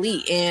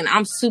complete, and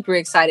I'm super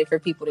excited for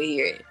people to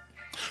hear it.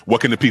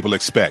 What can the people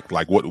expect?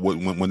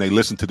 When they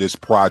listen to this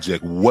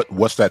project,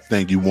 what's that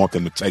thing you want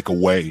them to take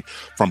away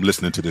from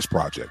listening to this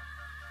project?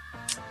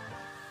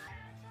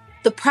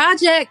 The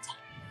project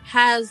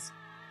has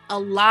a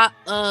lot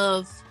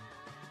of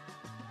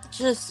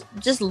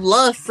just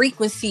love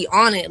frequency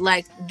on it.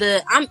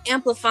 I'm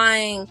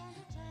amplifying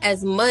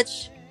as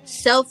much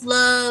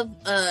self-love,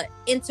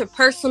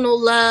 interpersonal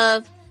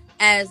love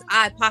as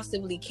I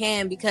possibly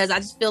can, because I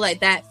just feel like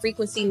that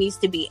frequency needs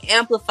to be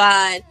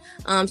amplified.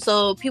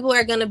 So people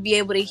are going to be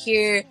able to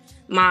hear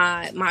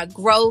my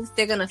growth.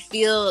 They're going to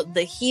feel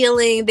the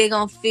healing. They're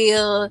going to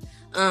feel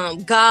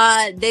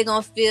God. They're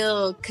gonna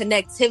feel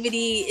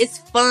connectivity. It's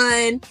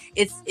fun.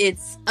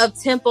 It's up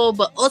tempo,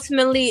 but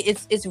ultimately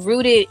it's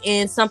rooted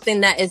in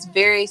something that is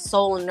very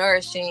soul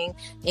nourishing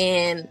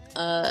and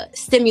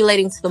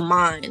stimulating to the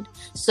mind.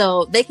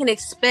 So they can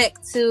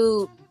expect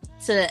to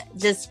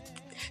just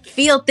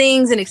feel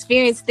things and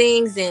experience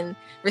things and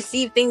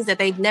receive things that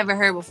they've never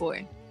heard before.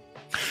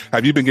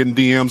 Have you been getting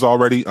DMs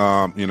already,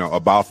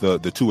 about the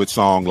To It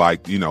song?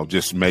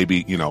 Just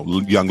maybe,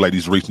 young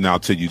ladies reaching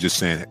out to you, just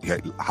saying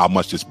how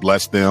much it's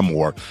blessed them,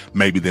 or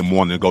maybe them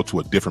wanting to go to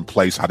a different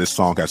place, how this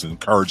song has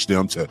encouraged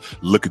them to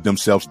look at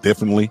themselves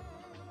differently?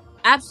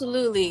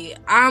 Absolutely.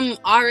 I'm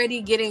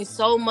already getting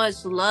so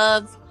much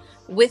love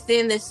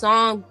within this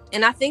song,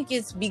 and I think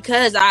it's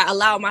because I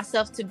allow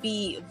myself to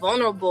be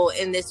vulnerable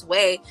in this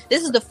way.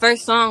 This is the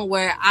first song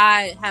where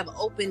I have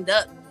opened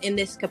up in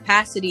this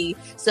capacity,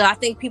 so I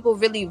think people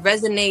really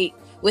resonate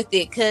with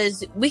it,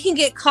 because we can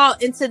get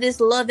caught into this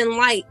love and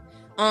light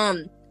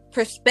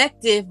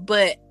perspective,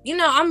 but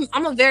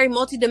I'm a very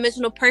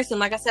multidimensional person.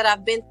 Like I said,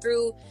 I've been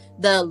through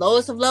the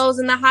lowest of lows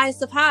and the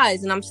highest of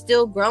highs, and I'm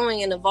still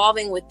growing and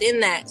evolving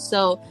within that.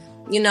 So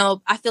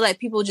I feel like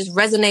people just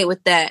resonate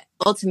with that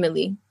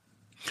ultimately.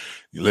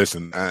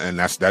 Listen, and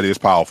that is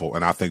powerful.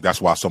 And I think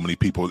that's why so many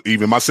people,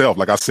 even myself,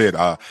 like I said,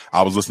 I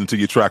was listening to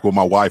your track with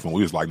my wife, and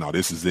we was like, no,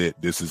 this is it.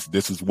 This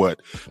is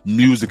what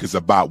music is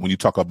about. When you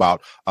talk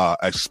about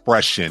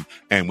expression,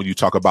 and when you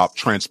talk about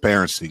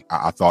transparency,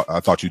 I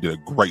thought you did a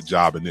great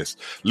job in this.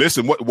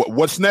 Listen,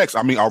 what's next?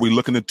 I mean, are we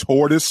looking to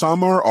tour this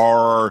summer, or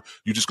are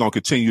you just going to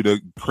continue to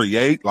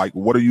create?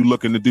 What are you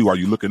looking to do? Are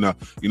you looking to,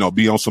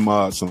 be on some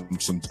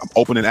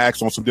opening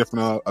acts on some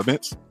different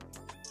events?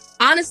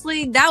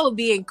 Honestly, that would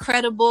be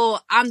incredible.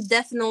 I'm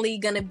definitely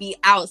going to be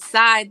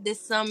outside this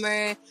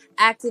summer,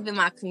 active in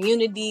my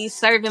community,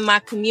 serving my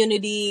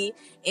community,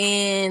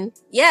 and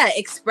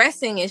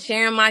expressing and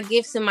sharing my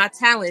gifts and my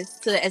talents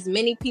to as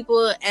many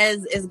people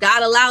as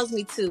God allows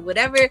me to.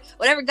 Whatever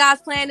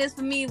God's plan is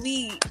for me,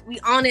 we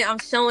on it. I'm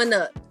showing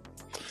up.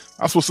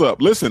 That's what's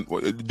up. Listen,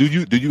 do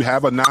you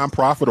have a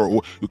nonprofit,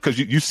 or because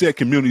you said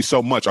community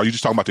so much? Are you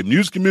just talking about the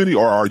music community,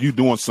 or are you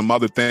doing some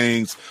other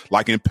things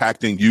like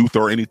impacting youth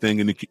or anything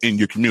in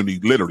your community?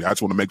 Literally, I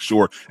just want to make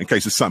sure in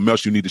case it's something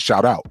else you need to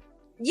shout out.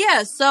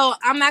 Yeah, so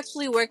I'm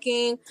actually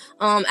working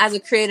as a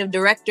creative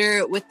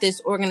director with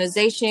this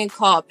organization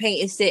called Paint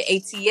and Sit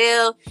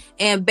ATL.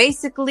 And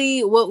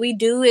basically what we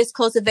do is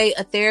cultivate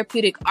a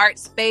therapeutic art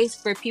space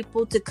for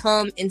people to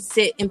come and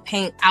sit and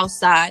paint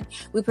outside.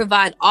 We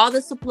provide all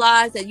the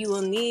supplies that you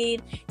will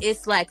need.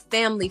 It's like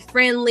family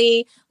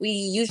friendly. We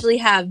usually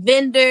have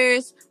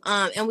vendors.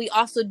 And we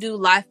also do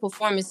live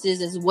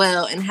performances as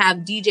well and have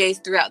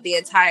DJs throughout the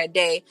entire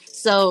day.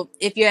 So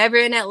if you're ever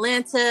in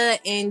Atlanta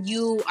and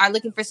you are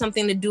looking for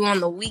something to do on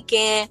the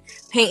weekend,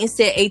 Paint and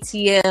Sit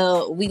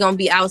ATL, we going to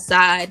be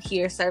outside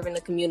here serving the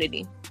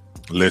community.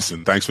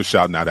 Listen, thanks for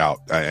shouting that out.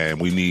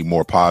 And we need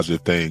more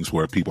positive things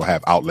where people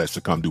have outlets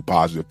to come do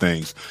positive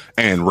things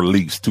and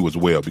release too as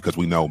well, because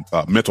we know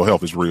mental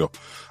health is real.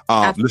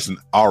 Listen,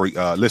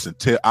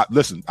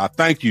 Aryee, I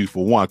thank you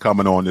for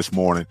coming on this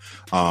morning.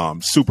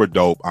 Super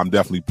dope. I'm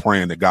definitely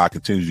praying that God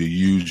continues to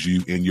use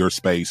you in your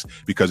space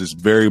because it's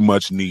very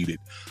much needed.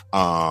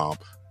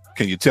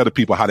 Can you tell the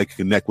people how they can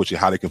connect with you,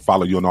 how they can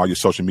follow you on all your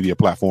social media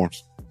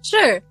platforms?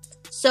 Sure.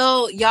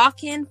 So y'all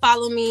can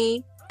follow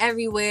me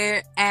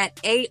everywhere at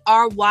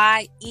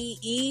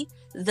Aryee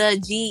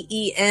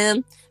the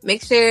Gem.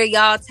 Make sure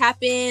y'all tap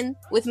in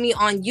with me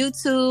on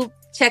YouTube.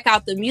 Check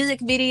out the music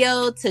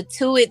video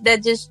to It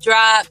that just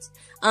dropped.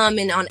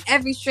 And on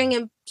every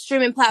streaming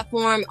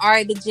platform,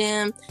 Aryee the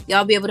Gem,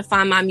 y'all be able to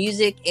find my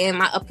music and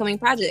my upcoming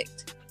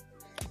project.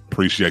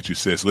 Appreciate you,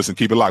 sis. Listen,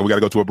 keep it locked. We got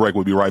to go to a break.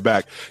 We'll be right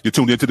back. You're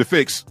tuned into The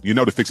Fix. You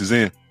know The Fix is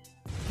in.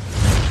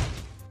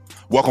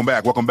 Welcome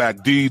back.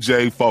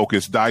 DJ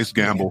Focus, Dice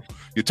Gamble.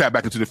 You tap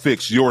back into The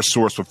Fix, your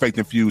source for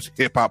faith-infused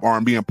hip-hop,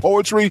 R&B, and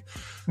poetry.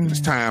 It's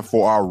time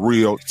for our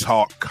real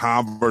talk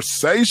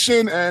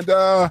conversation. And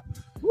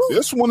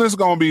this one is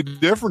going to be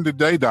different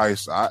today,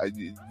 Dice.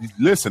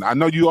 Listen, I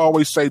know you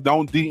always say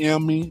don't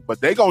DM me, but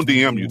they going to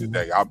DM you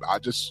today. I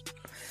just...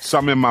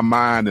 something in my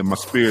mind and my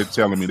spirit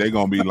telling me they're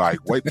going to be like,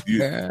 wait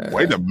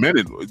a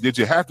minute. Did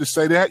you have to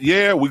say that?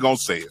 Yeah, we're going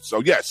to say it.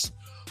 So, yes,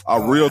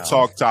 a real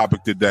talk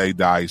topic today,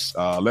 Dice.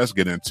 Let's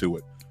get into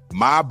it.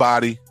 My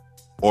body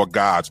or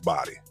God's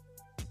body?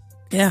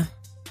 Yeah,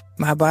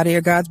 my body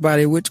or God's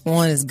body. Which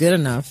one is good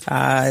enough?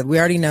 We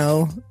already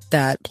know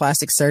that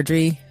plastic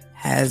surgery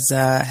has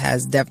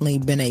definitely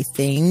been a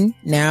thing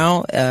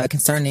now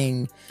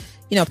concerning,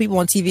 people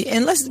on TV.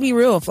 And let's be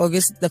real,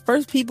 folks. The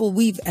first people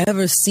we've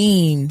ever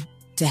seen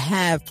to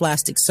have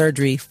plastic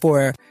surgery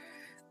for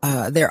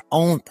their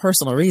own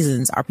personal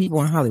reasons are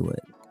people in Hollywood,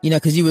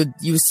 because you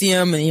would see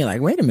them and you're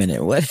like, wait a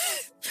minute, what?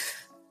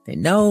 Their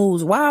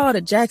nose, wow,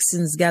 the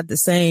Jacksons got the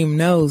same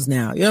nose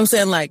now. You know what I'm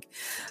saying? Like,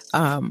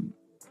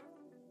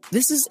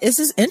 this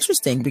is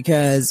interesting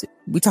because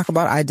we talk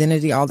about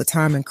identity all the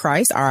time in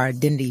Christ. Our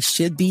identity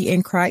should be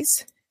in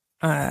Christ,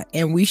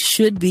 and we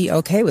should be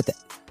okay with it.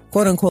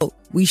 Quote unquote,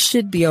 we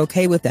should be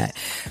okay with that.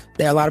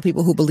 There are a lot of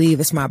people who believe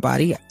it's my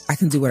body. I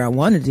can do what I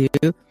want to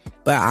do,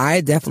 but I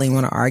definitely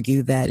want to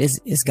argue that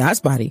it's God's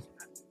body,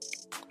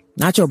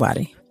 not your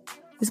body.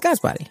 It's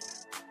God's body.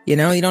 You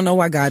don't know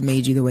why God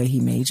made you the way he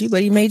made you,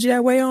 but he made you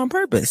that way on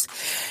purpose.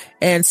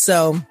 And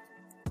so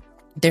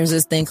there's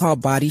this thing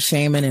called body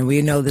shaming, and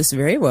we know this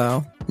very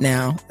well.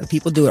 Now,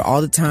 people do it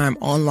all the time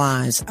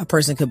online. A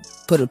person could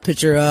put a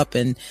picture up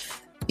and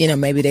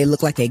maybe they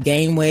look like they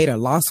gained weight or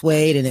lost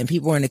weight. And then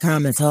people are in the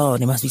comments, oh,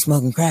 they must be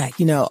smoking crack,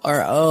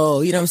 or, oh,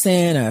 you know what I'm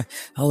saying? Or,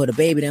 oh, the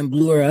baby then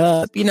blew her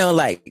up,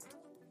 like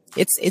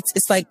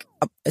it's like,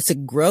 it's a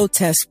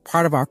grotesque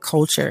part of our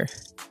culture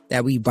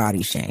that we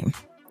body shame.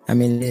 I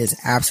mean, it is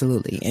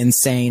absolutely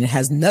insane. It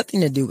has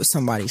nothing to do with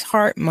somebody's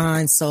heart,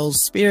 mind, soul,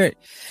 spirit,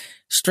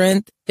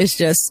 strength. It's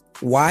just,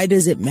 why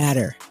does it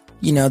matter?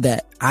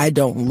 That I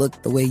don't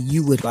look the way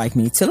you would like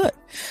me to look.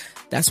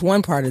 That's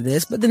one part of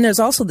this. But then there's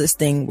also this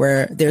thing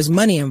where there's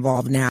money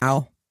involved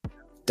now.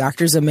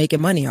 Doctors are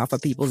making money off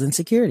of people's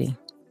insecurity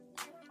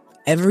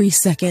every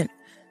second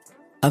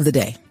of the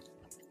day.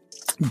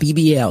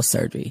 BBL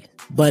surgery,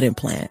 butt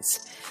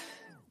implants,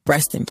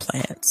 breast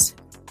implants.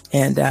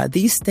 And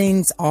these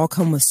things all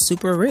come with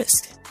super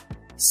risk.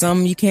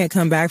 Some you can't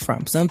come back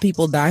from. Some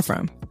people die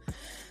from.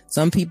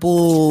 Some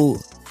people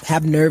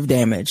have nerve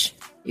damage.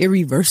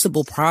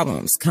 Irreversible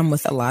problems come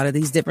with a lot of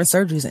these different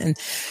surgeries. And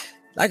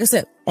like I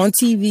said, on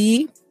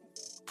TV,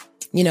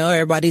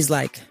 everybody's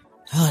like,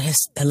 oh,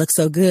 that looks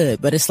so good.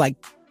 But it's like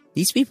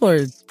these people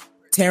are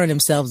tearing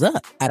themselves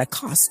up at a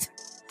cost.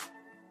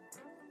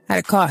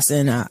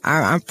 And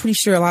I'm pretty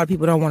ssure a lot of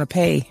people don't want to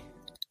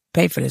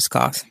pay for this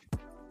cost.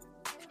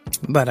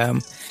 But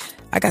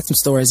I got some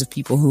stories of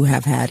people who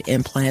have had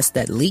implants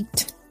that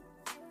leaked,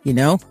 you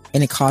know,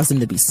 and it caused them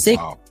to be sick.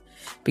 Wow.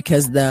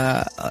 Because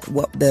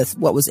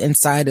what was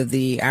inside of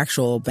the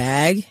actual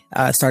bag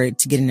started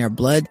to get in their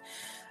blood,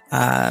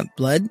 and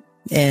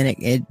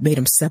it made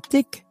them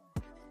septic.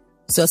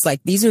 So it's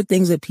like, these are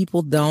things that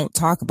people don't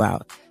talk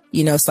about.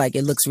 You know, it's like,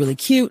 it looks really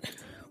cute,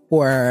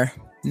 or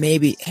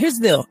maybe, here's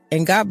the deal,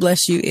 and God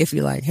bless you if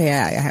you're like, hey,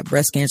 I had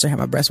breast cancer, I had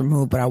my breast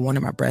removed, but I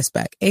wanted my breast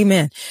back.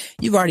 Amen.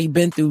 You've already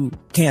been through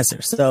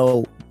cancer.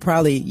 So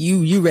probably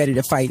you ready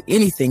to fight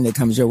anything that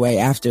comes your way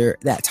after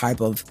that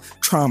type of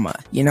trauma.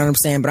 You know what I'm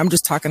saying? But I'm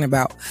just talking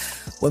about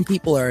when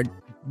people are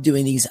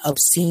doing these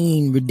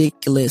obscene,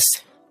 ridiculous,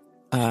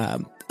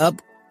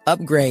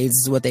 upgrades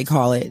is what they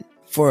call it,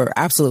 for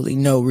absolutely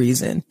no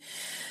reason.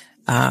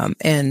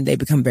 And they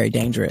become very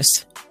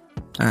dangerous.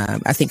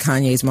 I think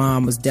Kanye's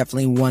mom was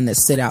definitely one that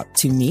stood out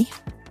to me,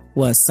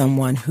 was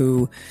someone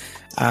who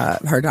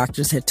her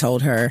doctors had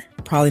told her,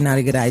 probably not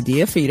a good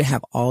idea for you to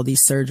have all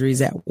these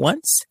surgeries at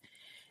once.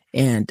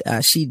 And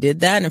she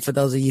did that. And for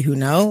those of you who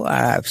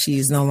know,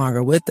 she's no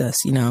longer with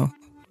us, you know,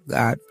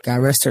 God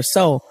rest her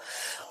soul.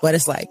 But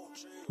it's like,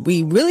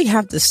 we really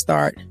have to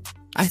start,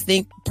 I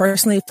think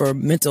personally, for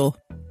Mental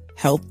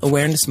Health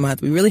Awareness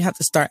Month, we really have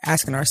to start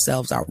asking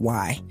ourselves our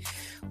why.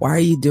 Why are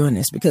you doing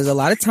this? Because a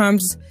lot of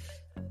times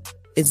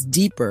it's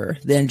deeper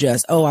than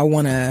just, oh, I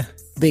want a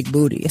big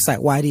booty. It's like,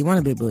 why do you want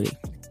a big booty?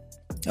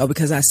 Oh,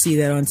 because I see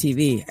that on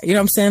TV. You know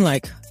what I'm saying?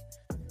 Like,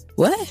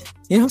 what?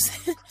 You know what I'm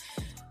saying?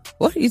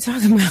 What are you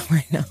talking about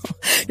right now?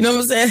 You know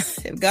what I'm saying?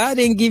 If God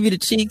didn't give you the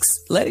cheeks,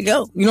 let it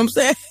go. You know what I'm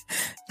saying?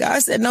 God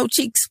said no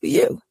cheeks for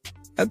you.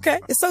 Okay?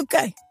 It's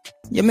okay.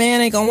 Your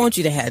man ain't gonna want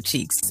you to have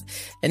cheeks.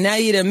 And now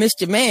you done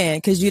missed your man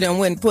because you done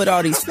went and put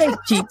all these fake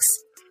cheeks.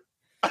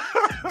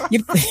 You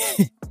know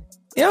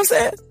what I'm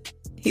saying?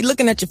 He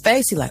looking at your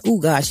face. He like, oh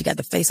God, she got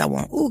the face I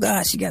want. Oh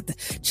God, she got the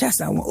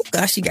chest I want. Oh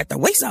God, she got the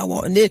waist I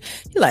want. And then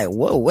you're like,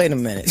 whoa, wait a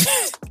minute.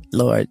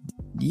 Lord,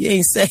 you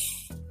ain't say,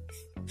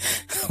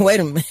 wait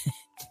a minute.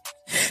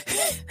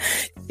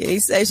 He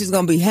said she's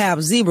gonna be half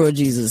zebra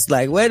Jesus.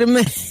 Like, wait a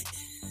minute.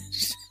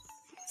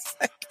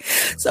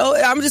 So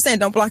I'm just saying,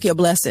 don't block your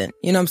blessing.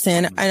 You know what I'm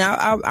saying? And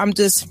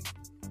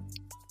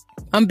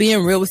I'm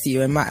being real with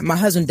you. And my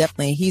husband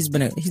definitely, he's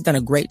done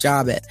a great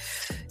job at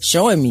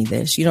showing me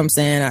this. You know what I'm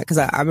saying? Because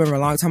I remember a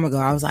long time ago,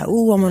 I was like,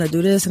 oh, I'm gonna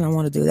do this and I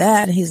want to do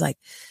that. And he's like,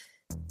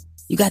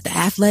 you got the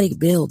athletic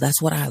build.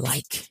 That's what I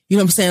like. You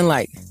know what I'm saying?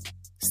 Like,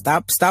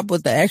 stop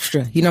with the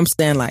extra. You know what I'm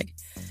saying? Like,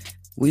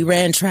 we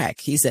ran track.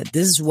 He said,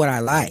 this is what I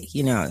like,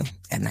 you know,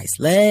 got nice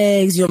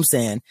legs. You know what I'm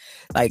saying?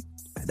 Like,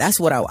 that's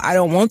what I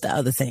don't want the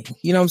other thing.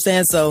 You know what I'm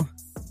saying? So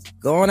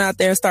go on out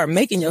there and start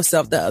making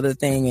yourself the other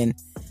thing. And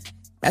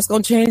that's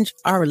going to change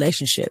our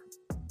relationship.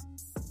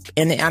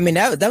 And I mean,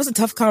 that was a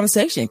tough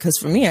conversation. Cause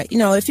for me, you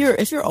know, if you're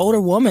an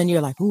older woman,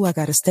 you're like, ooh, I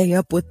got to stay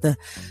up with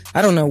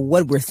I don't know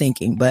what we're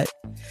thinking, but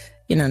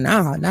you know,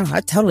 now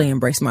I totally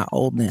embrace my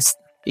oldness,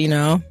 you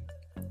know,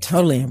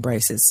 totally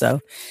embrace it.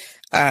 So,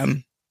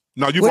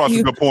 no, you brought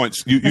some good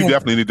points. You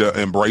definitely need to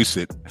embrace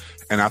it.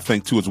 And I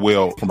think too, as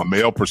well, from a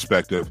male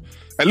perspective,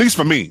 at least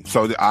for me.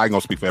 So I ain't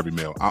gonna speak for every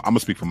male. I'm gonna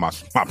speak from my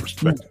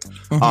perspective.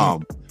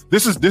 Mm-hmm.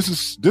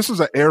 This is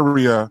an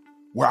area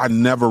where I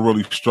never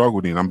really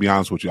struggled in. I'm be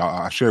honest with you.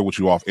 I shared with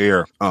you off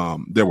air.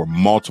 There were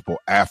multiple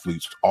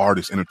athletes,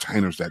 artists,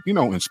 entertainers that, you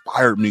know,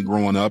 inspired me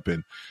growing up.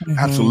 And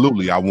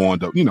absolutely, I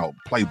wanted to, you know,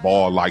 play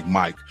ball like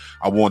Mike.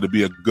 I wanted to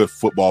be a good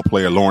football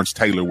player. Lawrence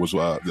Taylor was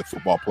the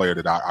football player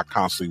that I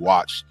constantly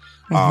watched.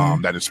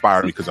 That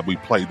inspired me because we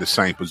played the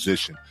same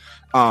position.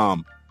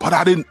 But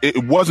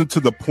it wasn't to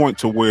the point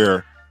to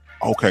where,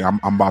 okay, I'm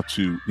about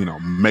to, you know,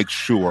 make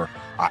sure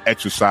I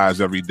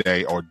exercise every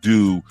day or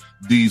do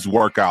these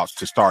workouts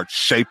to start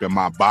shaping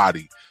my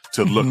body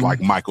to look like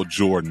Michael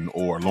Jordan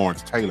or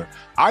Lawrence Taylor.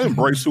 I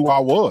embraced who I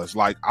was.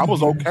 Like, I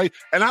was okay.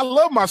 And I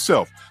love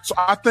myself. So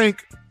I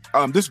think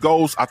I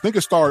think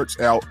it starts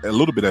out a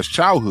little bit as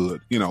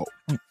childhood, you know,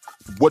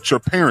 what your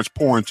parents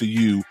pour into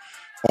you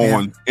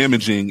on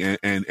imaging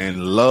and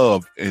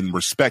love and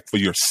respect for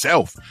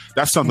yourself.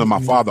 That's something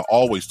my father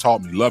always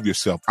taught me. Love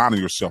yourself, honor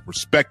yourself,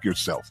 respect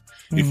yourself.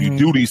 If you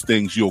do these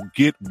things, you'll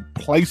get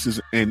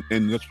places in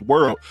this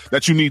world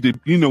that you need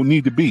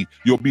to be.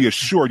 You'll be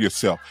assured of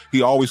yourself.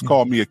 He always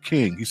called me a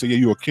king. He said, yeah,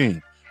 you're a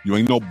king. You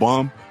ain't no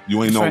bum.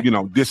 You ain't no, you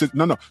know, this is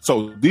no.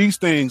 So these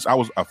things I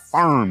was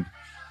affirmed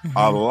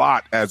a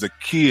lot as a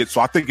kid.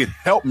 So I think it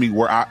helped me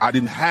where I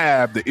didn't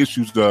have the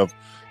issues of,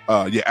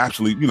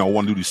 actually, you know,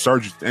 want to do these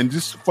surgeries. And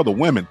just for the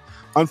women,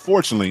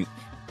 unfortunately,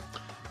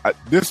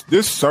 this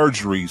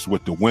surgeries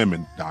with the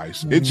women,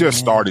 guys, it just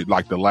started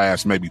like the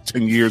last maybe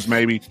 10 years,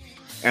 maybe.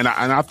 And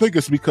I think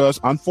it's because,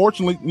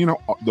 unfortunately, you know,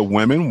 the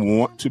women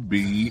want to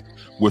be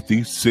with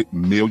these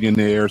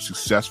millionaires,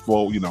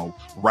 successful, you know,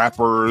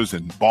 rappers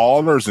and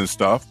ballers and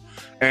stuff.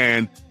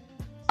 And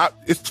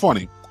it's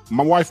funny.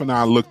 My wife and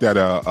I looked at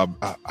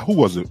who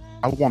was it?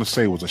 I want to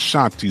say it was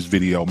Ashanti's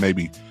video,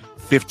 maybe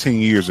 15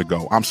 years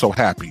ago. I'm So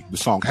Happy, the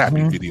song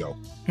Happy video.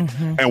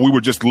 And we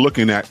were just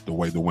looking at the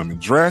way the women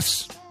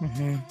dress,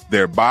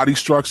 their body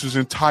structures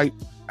and type.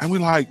 And we're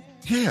like,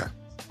 yeah,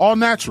 all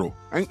natural.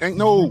 Ain't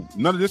no,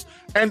 none of this.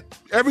 And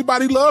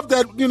everybody loved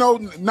that, you know,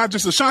 not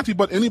just Ashanti,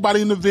 but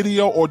anybody in the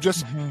video or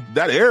just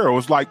that era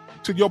was like,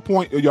 to your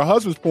point, your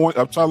husband's point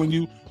of telling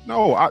you,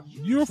 no,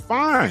 you're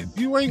fine.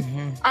 You ain't.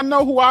 I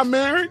know who I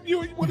married.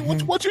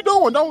 What you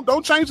doing?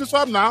 Don't change this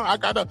up now. I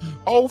got a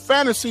whole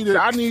fantasy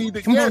that I need.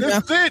 This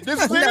is it.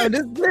 This is it.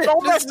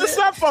 Don't mess this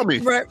up for me.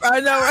 Right. I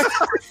know. Right?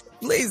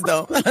 Please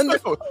don't.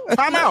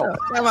 Time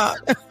out.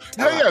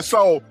 Yeah.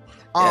 So,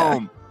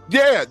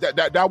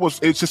 that was.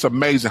 It's just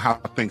amazing how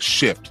things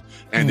shift.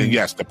 And then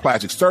yes, the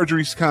plastic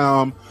surgeries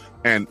come.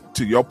 And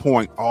to your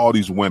point, all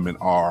these women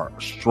are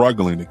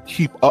struggling to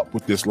keep up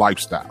with this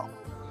lifestyle.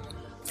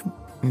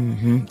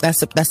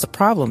 That's a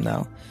problem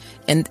though.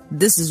 And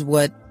this is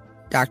what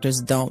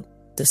doctors don't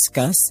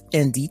discuss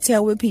in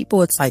detail with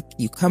people. It's like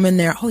you come in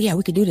there, oh yeah,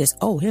 we could do this.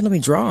 Oh, here, let me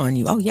draw on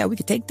you. Oh yeah, we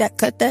could take that,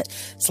 cut that,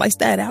 slice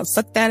that out,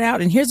 suck that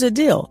out. And here's the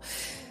deal.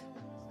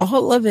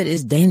 All of it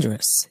is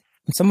dangerous.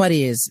 When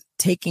somebody is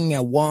taking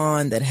a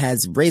wand that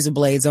has razor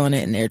blades on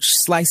it and they're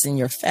slicing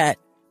your fat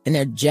and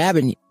they're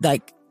jabbing you,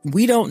 like,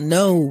 we don't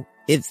know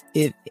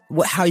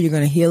how you're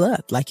going to heal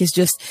up. Like, it's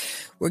just,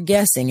 we're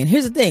guessing. And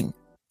here's the thing.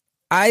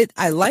 I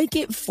like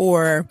it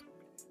for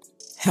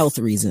health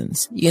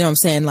reasons. You know what I'm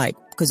saying? Like,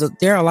 because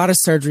there are a lot of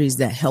surgeries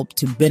that help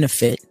to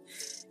benefit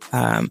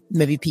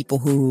maybe people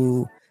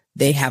who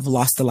they have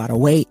lost a lot of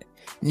weight.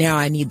 Now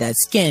I need that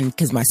skin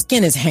because my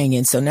skin is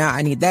hanging. So now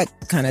I need that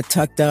kind of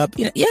tucked up.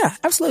 You know, yeah,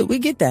 absolutely. We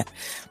get that.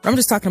 But I'm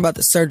just talking about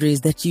the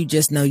surgeries that you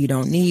just know you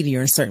don't need.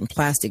 You're in certain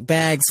plastic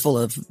bags full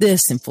of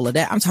this and full of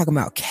that. I'm talking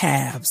about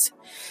calves,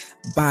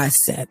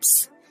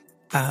 biceps,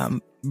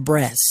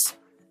 breasts.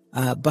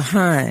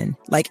 Behind,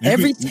 like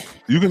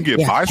you can get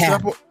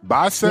bicep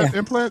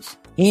implants,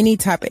 any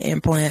type of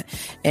implant.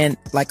 And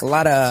like a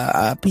lot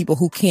of people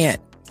who can't,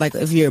 like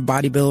if you're a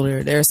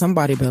bodybuilder, there are some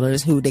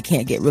bodybuilders who they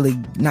can't get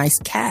really nice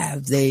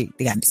calves. They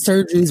got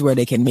surgeries where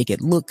they can make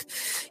it look,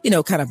 you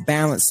know, kind of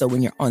balanced. So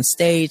when you're on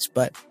stage,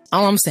 but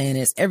all I'm saying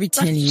is every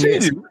 10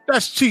 years.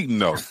 That's cheating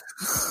though.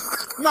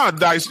 Nah,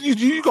 Dice,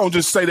 you gonna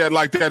just say that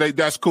like that?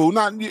 That's cool.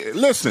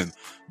 Listen.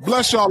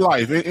 Bless your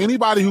life.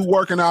 Anybody who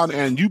working out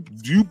and you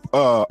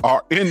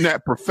are in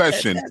that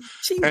profession,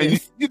 and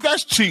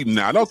that's cheating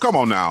now. No, come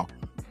on now.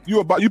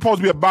 You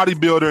supposed to be a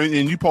bodybuilder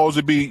and you supposed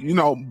to be, you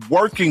know,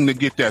 working to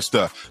get that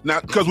stuff.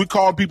 Now, because we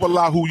call people a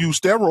lot who use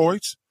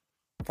steroids.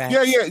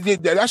 Yeah,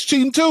 that's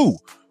cheating too.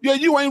 Yeah,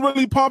 you ain't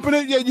really pumping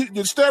it. Yeah,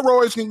 your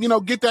steroids can, you know,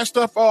 get that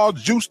stuff all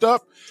juiced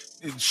up,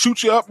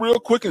 shoot you up real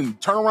quick, and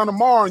turn around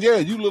tomorrow. And yeah,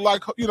 you look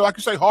like, you know, like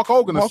you say, Hulk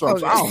Hogan or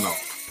something. I don't know.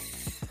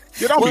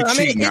 You don't be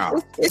cheating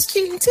now. It's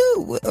cheating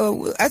too.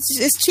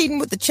 It's cheating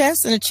with the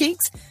chest and the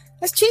cheeks.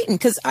 That's cheating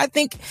because I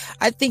think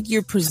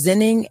you're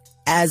presenting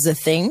as a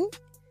thing,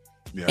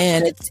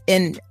 and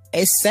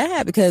it's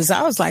sad because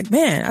I was like,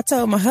 man, I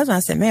told my husband, I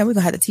said, man, we're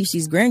gonna have to teach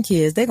these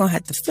grandkids. They're gonna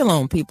have to feel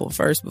on people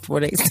first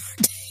before they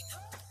start.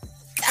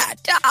 God,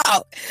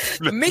 dog.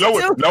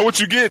 Know what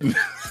you're getting.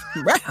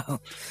 Bro.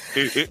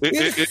 If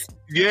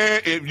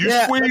you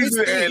squeeze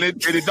it and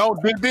it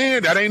don't dip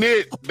in, that ain't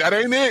it. That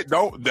ain't it.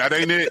 No, that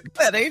ain't it.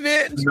 That ain't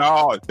it.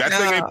 No, that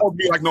thing ain't supposed to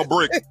be like no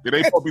brick. It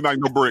ain't supposed to be like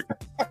no brick.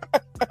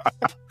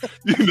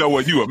 You know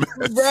what? You a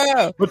mess.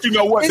 Bro. But you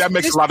know what? That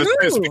makes a lot of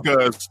sense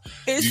because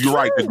you're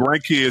right. The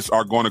grandkids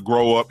are going to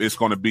grow up. It's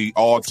going to be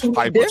all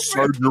type of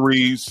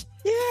surgeries.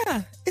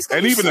 Yeah.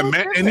 And even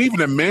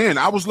the man,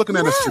 I was looking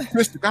at a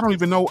statistic. I don't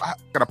even know. I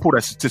gotta pull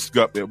that statistic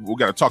up. We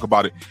gotta talk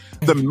about it.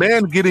 The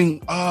man getting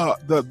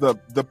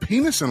the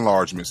penis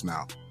enlargements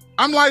now.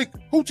 I'm like,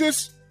 who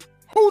just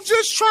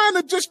trying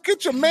to just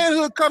get your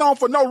manhood cut on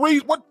for no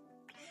reason? What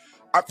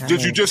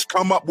did you just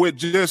come up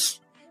with?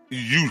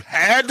 You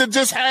had to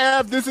just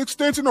have this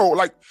extension, or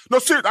like, no,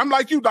 seriously, I'm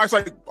like you, Doc's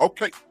like,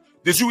 okay,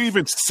 did you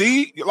even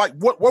see? Like,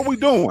 what are we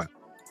doing?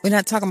 We're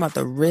not talking about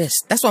the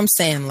risk. That's what I'm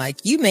saying.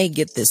 Like, you may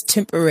get this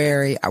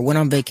temporary, I went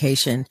on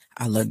vacation,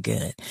 I look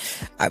good.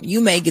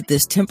 You may get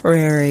this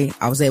temporary,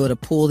 I was able to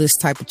pull this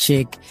type of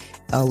chick,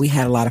 we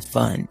had a lot of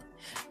fun.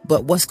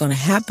 But what's going to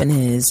happen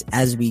is,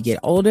 as we get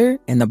older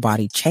and the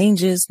body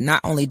changes, not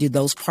only do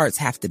those parts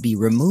have to be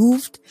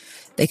removed,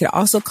 they could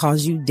also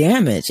cause you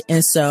damage.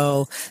 And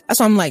so that's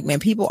why I'm like, man,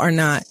 people are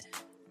not,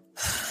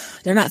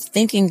 they're not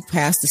thinking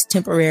past this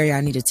temporary,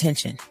 I need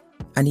attention.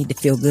 I need to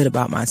feel good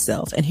about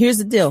myself. And here's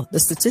the deal. The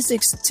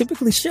statistics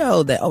typically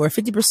show that over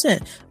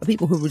 50% of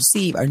people who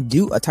receive or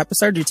do a type of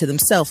surgery to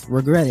themselves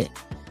regret it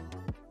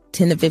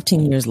 10 to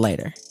 15 years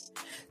later.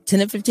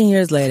 10 to 15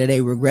 years later,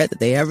 they regret that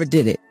they ever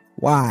did it.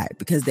 Why?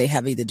 Because they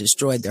have either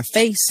destroyed their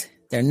face,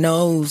 their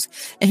nose.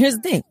 And here's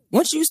the thing.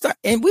 Once you start,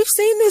 and we've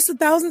seen this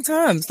 1,000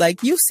 times,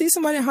 like you see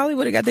somebody in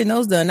Hollywood that got their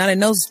nose done, now their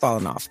nose is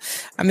falling off.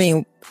 I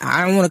mean,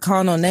 I don't want to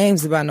call no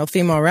names about no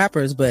female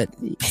rappers, but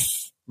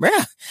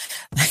bruh,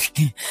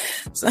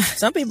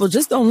 some people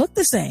just don't look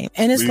the same.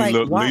 And it's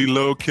leave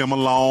Lil' Kim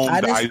alone.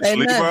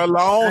 Leave her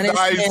alone. I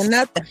didn't say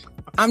nothing.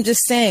 I'm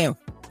just saying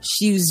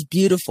she was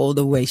beautiful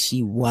the way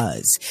she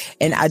was.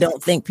 And I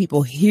don't think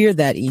people hear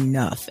that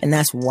enough. And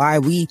that's why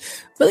we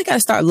really got to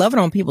start loving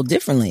on people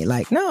differently.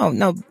 Like,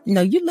 no,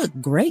 you look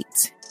great.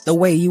 the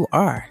way you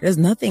are. There's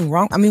nothing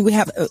wrong. I mean, we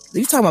have,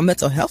 you talking about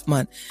mental health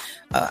month.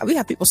 We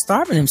have people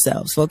starving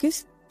themselves,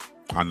 Focus.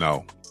 I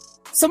know.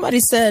 Somebody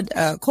said,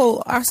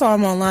 Cole, I saw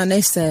them online.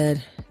 They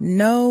said,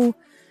 no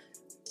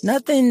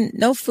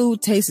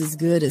food tastes as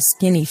good as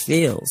skinny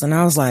feels. And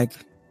I was like,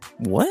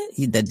 what?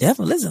 The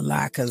devil is a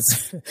lie,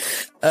 because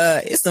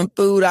it's some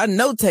food I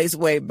know tastes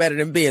way better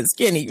than being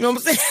skinny. You know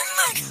what I'm saying?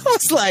 I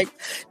was like,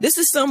 this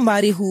is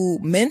somebody who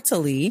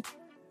mentally,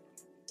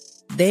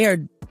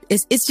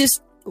 it's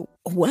just,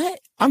 what?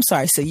 I'm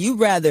sorry. So you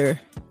rather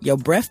your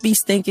breath be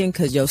stinking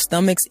because your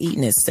stomach's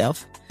eating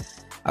itself.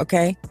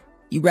 Okay.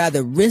 You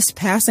rather risk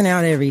passing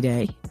out every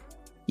day.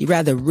 You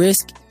rather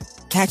risk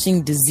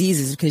catching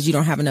diseases because you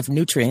don't have enough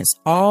nutrients,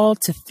 all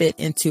to fit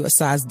into a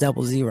size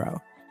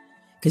 00.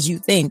 Because you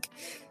think,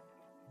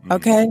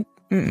 okay,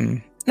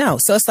 no.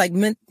 So it's like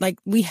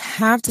we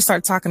have to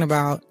start talking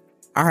about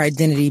our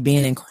identity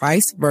being in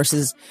Christ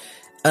versus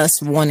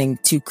us wanting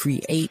to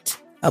create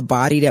a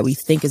body that we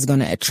think is going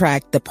to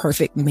attract the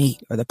perfect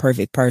mate or the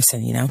perfect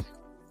person, you know?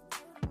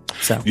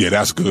 So yeah,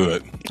 that's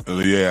good.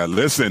 Yeah,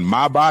 listen,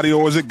 my body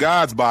or is it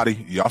God's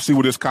body? Y'all see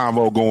where this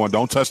convo going.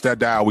 Don't touch that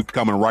dial. We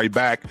coming right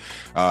back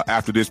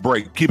after this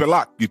break. Keep it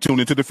locked. You tune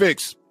into The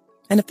Fix.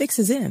 And The Fix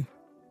is in.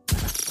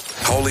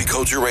 Holy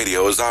Culture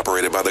Radio is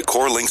operated by the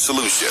Core Link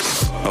Solution,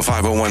 a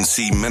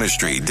 501c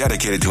ministry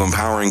dedicated to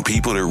empowering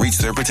people to reach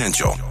their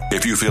potential.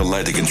 If you feel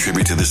led to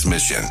contribute to this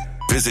mission,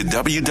 visit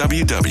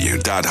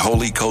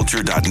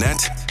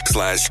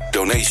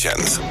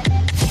www.holyculture.net/donations.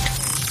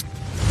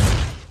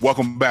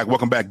 Welcome back.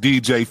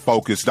 DJ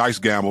Focus, Dice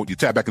Gamble. You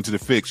tap back into The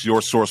Fix,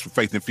 your source for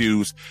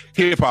faith-infused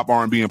hip-hop,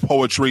 R&B, and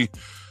poetry.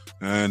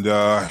 And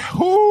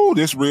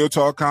this real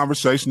talk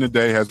conversation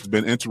today has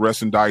been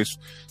interesting, Dice.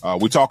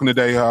 We're talking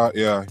today,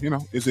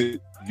 is it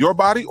your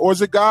body or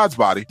is it God's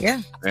body?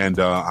 Yeah. And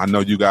I know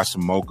you got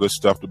some more good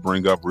stuff to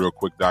bring up real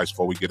quick, Dice,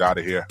 before we get out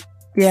of here.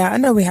 Yeah, I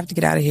know we have to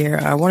get out of here.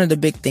 One of the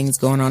big things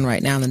going on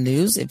right now in the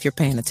news, if you're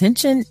paying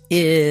attention,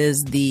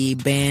 is the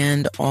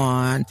ban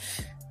on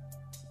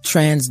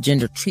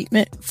transgender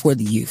treatment for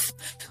the youth.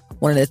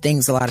 One of the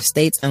things a lot of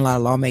states and a lot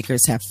of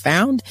lawmakers have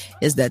found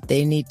is that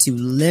they need to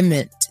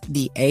limit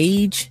the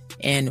age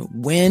and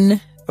when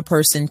a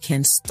person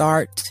can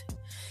start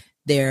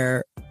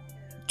their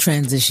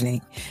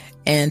transitioning.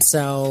 And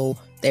so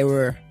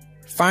they're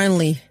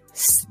finally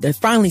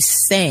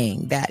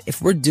saying that if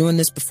we're doing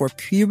this before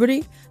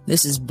puberty,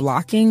 this is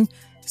blocking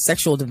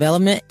sexual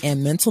development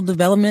and mental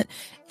development.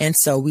 And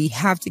so we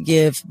have to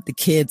give the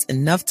kids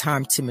enough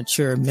time to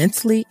mature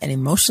mentally and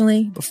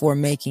emotionally before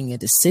making a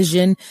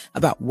decision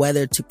about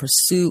whether to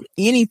pursue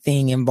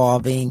anything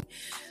involving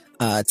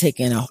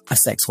taking a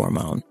sex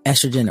hormone,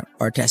 estrogen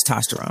or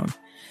testosterone.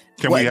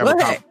 Can we have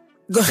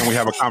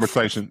a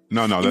conversation?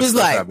 No, let's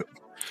have it.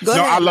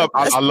 I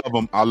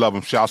love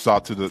them. Shouts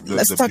out to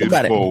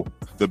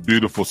the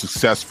beautiful,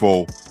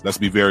 successful. Let's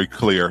be very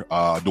clear.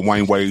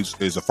 Dwayne Wade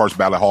is a first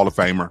ballot Hall of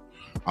Famer.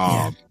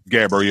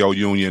 Gabrielle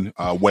Union,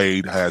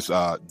 Wade has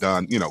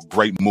done,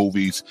 great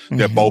movies.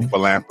 They're both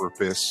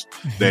philanthropists.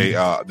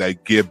 They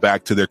give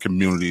back to their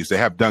communities. They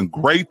have done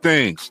great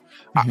things.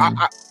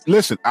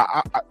 Listen,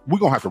 we're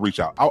going to have to reach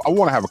out. I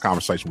want to have a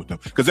conversation with them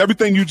because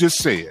everything you just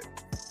said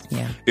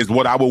is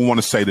what I would want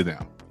to say to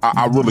them.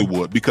 I really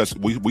would, because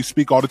we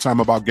speak all the time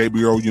about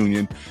Gabrielle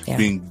Union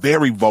being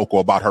very vocal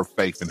about her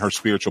faith and her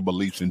spiritual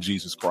beliefs in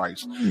Jesus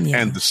Christ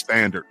and the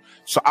standard.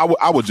 So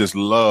I would just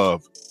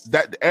love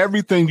that.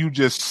 Everything you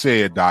just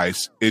said,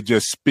 Dice, it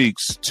just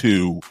speaks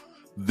to,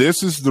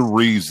 this is the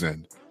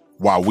reason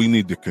why we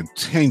need to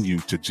continue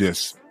to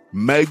just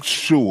make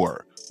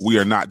sure we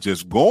are not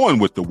just going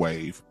with the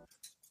wave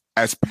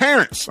as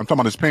parents. I'm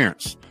talking about as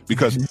parents,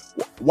 because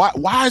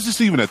why is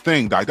this even a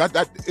thing, Dice?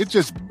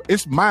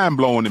 It's mind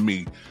blowing to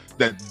me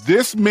that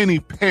this many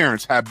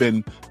parents have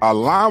been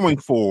allowing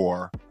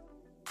for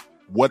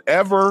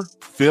whatever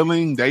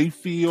feeling they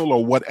feel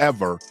or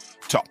whatever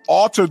to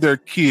alter their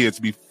kids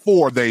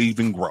before they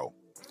even grow.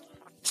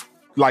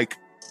 Like,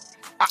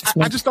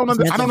 I just don't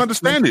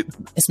understand it.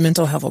 It's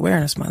Mental Health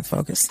Awareness Month,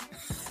 Focus.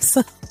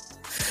 So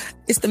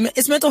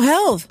it's mental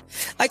health.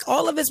 Like,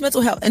 all of it's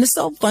mental health. And it's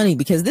so funny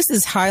because this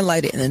is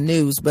highlighted in the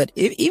news, but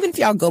even if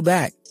y'all go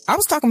back, I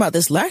was talking about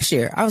this last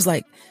year. I was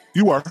like,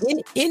 you are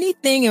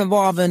anything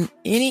involving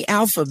any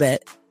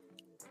alphabet,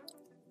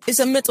 it's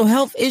a mental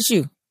health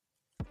issue.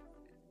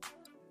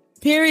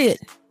 Period.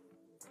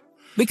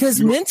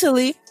 Because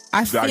mentally,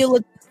 I feel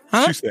it.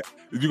 Huh? She said,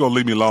 "You're gonna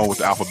leave me alone with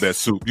the alphabet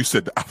soup." You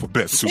said the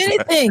alphabet soup.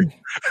 Anything.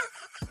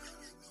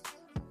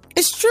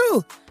 It's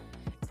true.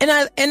 And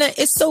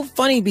it's so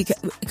funny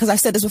because I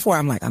said this before.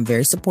 I'm like, I'm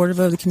very supportive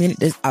of the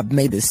community. I've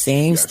made the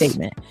same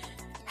statement.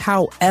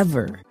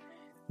 However,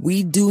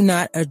 we do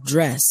not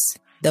address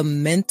the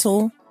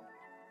mental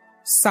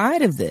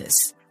side of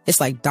this. It's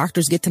like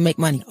doctors get to make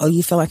money. Oh,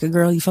 you feel like a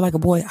girl, you feel like a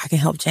boy, I can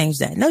help change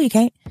that. No, you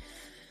can't.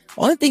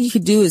 Only thing you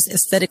could do is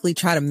aesthetically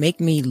try to make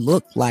me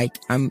look like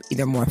I'm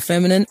either more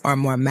feminine or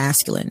more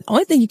masculine.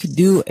 Only thing you could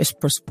do is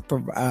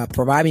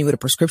provide me with a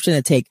prescription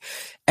to take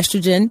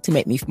estrogen to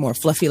make me more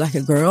fluffy like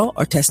a girl,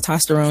 or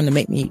testosterone to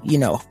make me,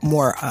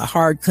 more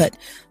hard cut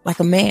like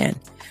a man.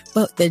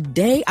 But the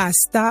day I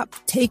stop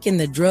taking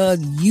the drug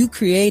you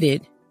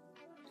created,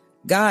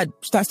 God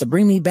starts to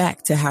bring me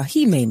back to how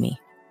he made me.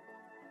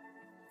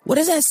 What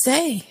does that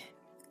say?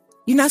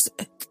 You're not,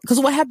 because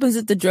what happens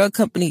if the drug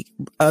company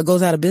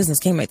goes out of business,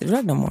 can't make the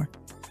drug no more?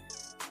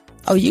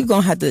 Oh, you're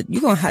going to have to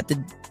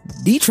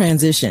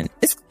detransition.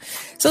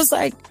 So it's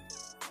like,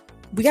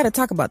 we got to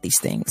talk about these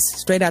things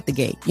straight out the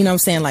gate. You know what I'm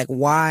saying? Like,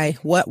 why,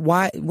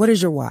 what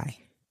is your why?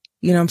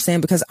 You know what I'm saying?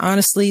 Because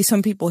honestly,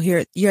 some people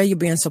hear, you're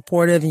being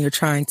supportive and you're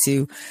trying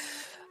to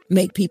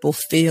make people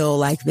feel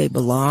like they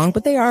belong,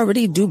 but they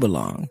already do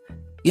belong.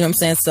 You know what I'm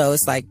saying? So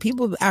it's like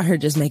people out here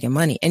just making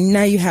money. And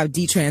now you have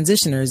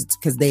detransitioners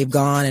because they've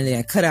gone and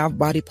they cut out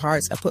body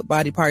parts. I put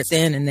body parts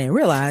in and they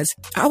realize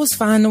I was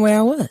fine the way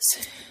I was.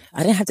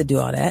 I didn't have to do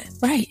all that.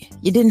 Right.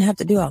 You didn't have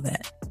to do all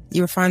that.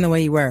 You were fine the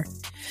way you were.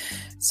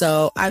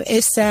 So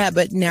it's sad,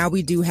 but now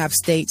we do have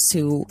states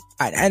who,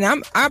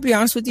 I'll be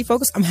honest with you,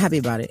 folks, I'm happy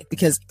about it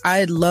because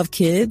I love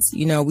kids.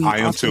 I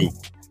am too.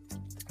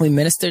 We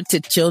minister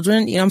to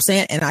children, you know what I'm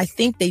saying? And I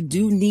think they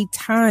do need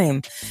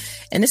time.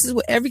 And this is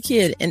what every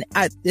kid, and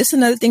this is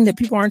another thing that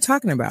people aren't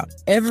talking about.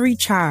 Every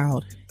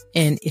child,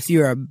 and if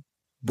you're a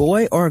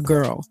boy or a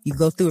girl, you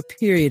go through a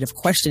period of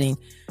questioning,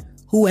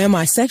 who am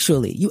I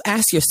sexually? You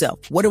ask yourself,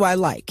 what do I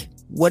like?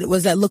 What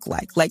does that look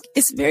like? Like,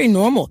 it's very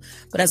normal.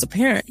 But as a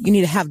parent, you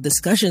need to have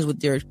discussions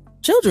with your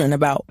children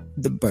about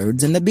the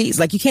birds and the bees.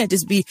 Like, you can't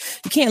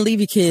leave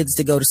your kids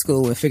to go to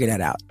school and figure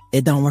that out.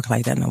 It don't work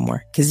like that no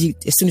more. Cause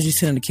as soon as you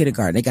sit in the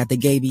kindergarten, they got the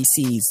gay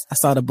BCs. I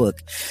saw the book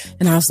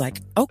and I was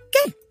like,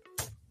 okay,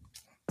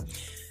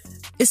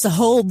 it's a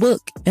whole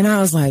book. And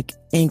I was like,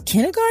 in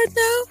kindergarten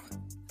now?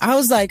 I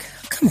was like,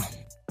 come on.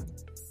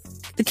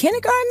 The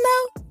kindergarten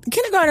now? The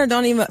kindergartner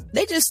don't even,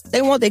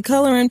 they want their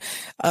coloring,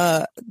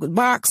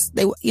 box.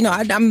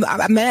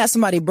 I'm mad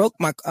somebody broke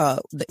my,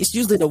 it's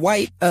usually the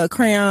white,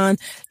 crayon,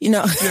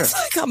 Yeah. It's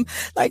like, I'm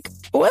like,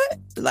 what?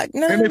 Like,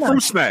 no. And they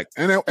fruit snack.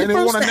 And they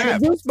want a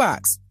nap. Juice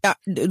box.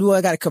 Do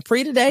I got a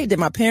Capri today? Did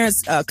my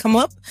parents, come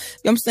up? You know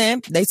what I'm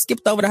saying? They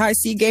skipped over the high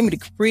C, gave me the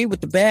Capri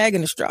with the bag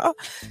and the straw.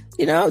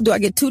 Do I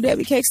get 2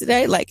 Debbie cakes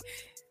today? Like,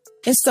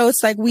 and so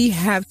it's like we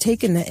have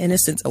taken the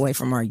innocence away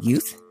from our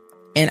youth.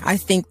 And I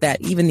think that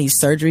even these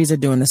surgeries are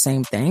doing the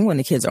same thing when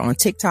the kids are on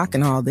TikTok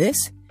and all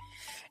this.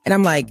 And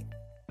I'm like,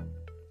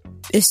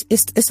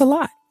 it's a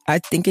lot. I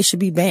think it should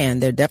be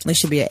banned. There definitely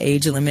should be an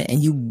age limit.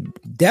 And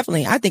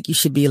I think you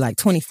should be like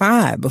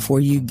 25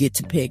 before you get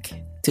to pick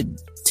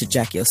to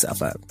jack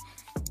yourself up.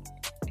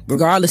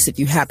 Regardless if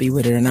you're happy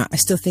with it or not, I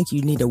still think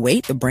you need to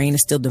wait. The brain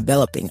is still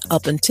developing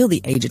up until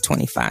the age of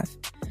 25.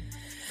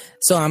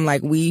 So I'm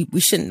like, we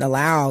shouldn't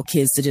allow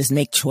kids to just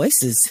make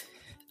choices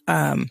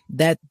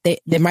that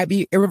they might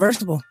be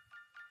irreversible.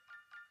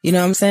 You know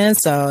what I'm saying?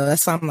 So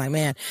that's something like,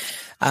 man.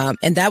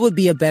 And that would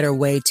be a better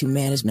way to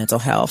manage mental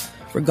health,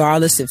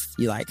 regardless if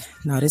you're like,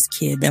 no, this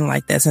kid been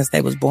like that since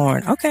they was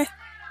born. Okay,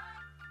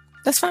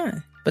 that's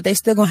fine. But they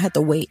still gonna have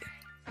to wait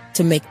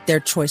to make their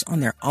choice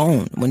on their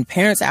own. When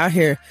parents out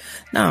here,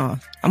 no,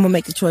 I'm gonna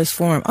make the choice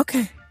for them.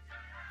 Okay.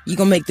 You're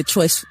gonna make the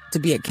choice to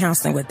be at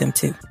counseling with them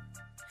too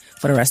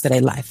for the rest of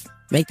their life.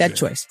 Make that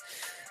choice.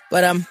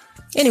 But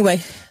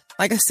anyway,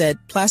 like I said,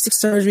 plastic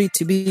surgery,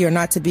 to be or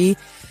not to be,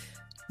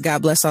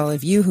 God bless all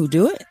of you who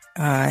do it,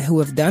 who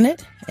have done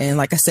it. And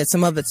like I said,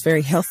 some of it's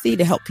very healthy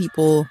to help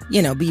people,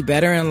 be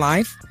better in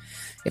life.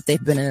 If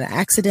they've been in an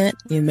accident,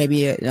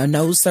 maybe a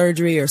nose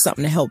surgery or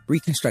something to help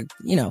reconstruct,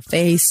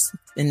 face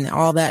and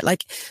all that.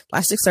 Like,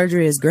 plastic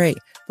surgery is great.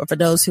 But for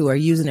those who are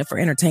using it for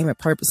entertainment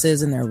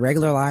purposes in their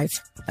regular life,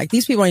 like,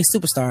 these people ain't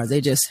superstars.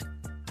 They just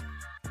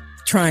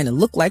trying to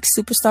look like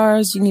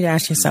superstars. You need to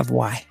ask yourself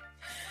why.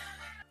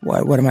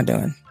 What am I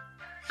doing?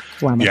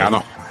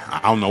 I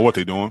don't know what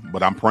they're doing,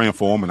 but I'm praying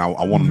for them, and I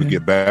want them to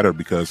get better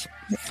because,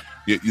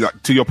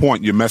 to your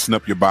point, you're messing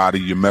up your body,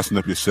 you're messing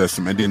up your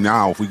system, and then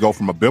now, if we go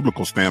from a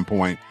biblical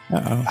standpoint,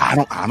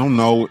 I don't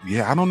know.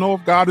 Yeah, I don't know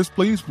if God is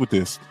pleased with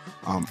this.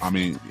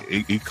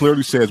 He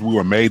clearly says we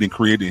were made and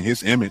created in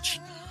His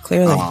image.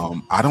 Clearly,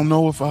 I don't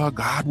know if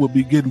God would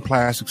be getting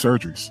plastic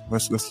surgeries.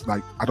 Let's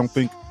I don't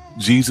think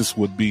Jesus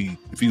would be,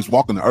 if He was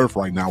walking the earth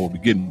right now, would be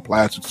getting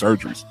plastic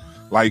surgeries.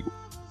 Like.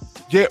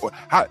 Yeah,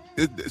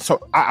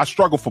 so I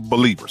struggle for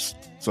believers.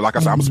 So like I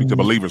said, I'm going to speak to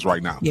believers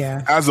right now.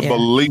 Yeah. As a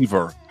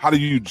believer, how do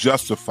you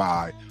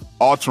justify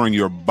altering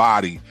your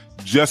body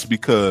just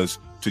because,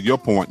 to your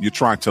point, you're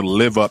trying to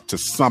live up to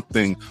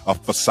something, a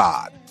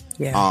facade?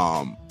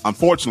 Yeah.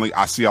 Unfortunately,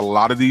 I see a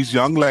lot of these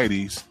young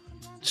ladies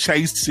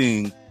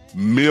chasing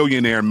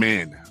millionaire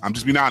men. I'm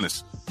just being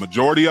honest.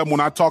 Majority of them, when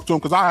I talk to them,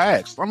 because I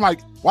asked, I'm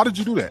like, why did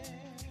you do that?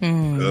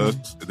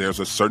 Because there's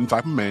a certain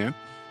type of man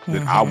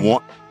that I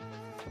want.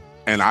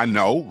 And I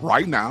know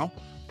right now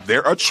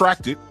they're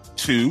attracted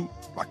to,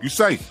 like you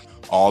say,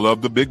 all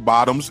of the big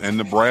bottoms and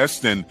the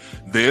breast and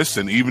this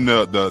and even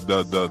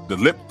the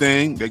lip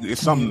thing.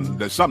 It's something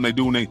that's something they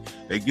do when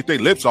they get their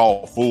lips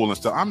all full and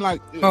stuff. I'm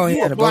like, oh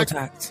yeah, the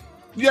Botox.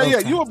 Yeah, yeah,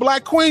 you a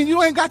black queen.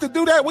 You ain't got to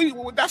do that.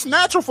 That's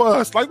natural for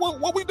us. Like,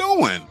 what we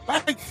doing?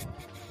 Like,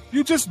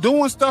 you just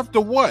doing stuff to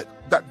what?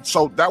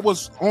 So that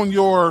was on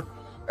your,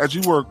 as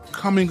you were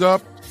coming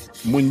up,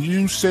 when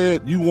you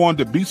said you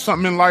wanted to be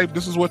something in life,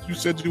 this is what you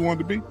said you wanted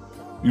to be?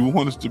 You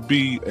wanted to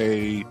be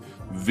a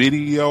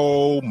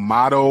video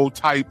model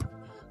type?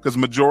 Because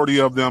majority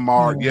of them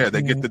are,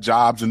 they get the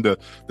jobs in the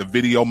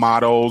video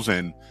models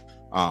and,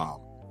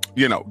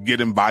 get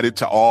invited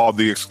to all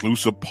the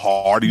exclusive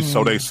parties.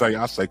 So they say,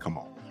 I say, come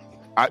on.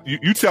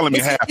 You telling me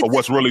half of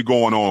what's really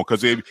going on.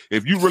 Because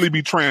if you really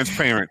be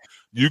transparent,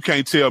 you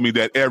can't tell me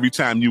that every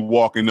time you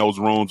walk in those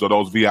rooms or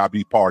those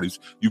VIP parties,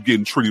 you're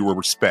getting treated with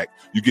respect.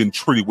 You're getting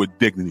treated with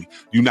dignity.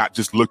 You're not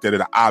just looked at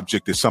as an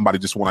object that somebody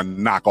just want to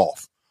knock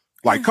off.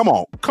 Like, come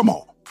on.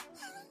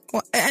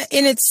 Well,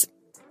 and it's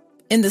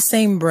in the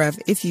same breath,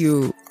 if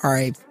you are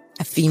a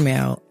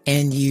female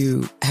and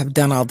you have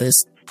done all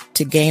this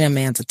to gain a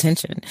man's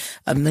attention,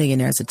 a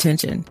millionaire's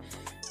attention,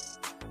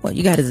 well,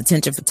 you got his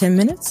attention for 10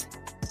 minutes?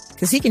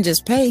 Because he can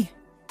just pay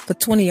for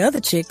 20 other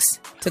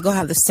chicks to go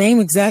have the same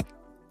exact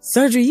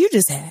surgery you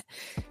just had.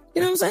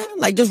 You know what I'm saying?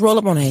 Like, just roll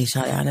up on, hey,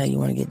 shawty, I know you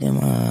want to get them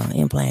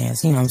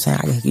implants. You know what I'm saying?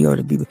 I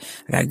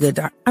got a good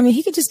doctor. I mean,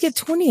 he could just get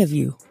 20 of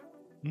you.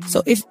 Mm-hmm.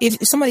 So if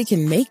somebody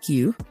can make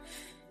you,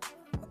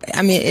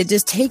 I mean, it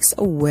just takes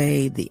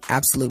away the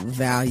absolute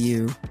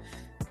value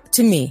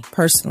to me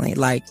personally.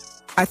 Like,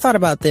 I thought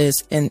about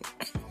this, and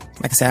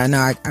like I said, I know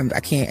I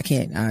can't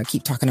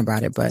keep talking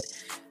about it, but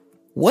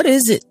what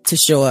is it to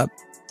show up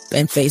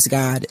and face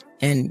God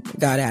and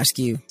God asks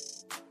you,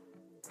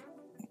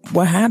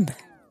 what happened?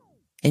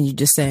 And you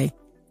just say,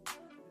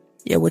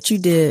 yeah, what you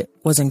did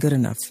wasn't good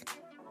enough.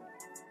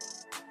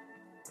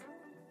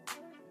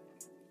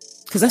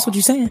 Because that's what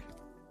you're saying.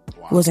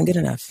 Wow. It wasn't good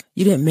enough.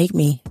 You didn't make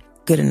me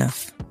good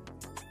enough.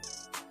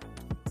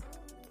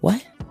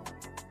 What?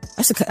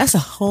 That's a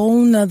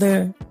whole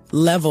nother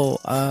level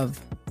of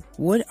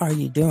what are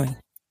you doing?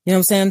 You know what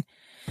I'm saying?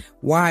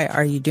 Why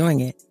are you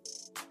doing it?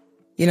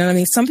 You know what I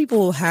mean? Some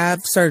people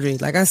have surgery,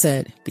 like I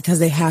said, because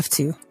they have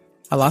to.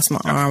 I lost my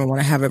arm. I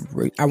want to have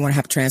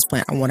a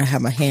transplant. I want to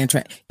have my hand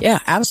Yeah,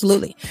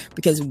 absolutely.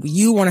 Because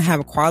you want to have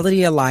a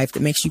quality of life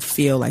that makes you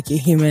feel like you're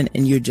human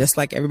and you're just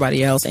like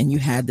everybody else. And you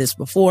had this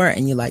before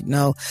and you're like,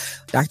 no,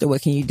 doctor,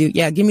 what can you do?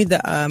 Yeah, give me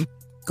the,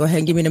 go ahead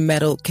and give me the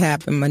metal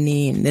cap in my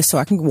knee and this so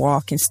I can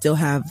walk and still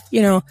have,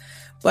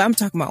 but I'm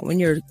talking about when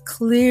you're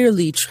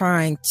clearly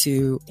trying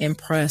to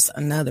impress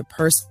another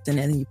person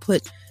and you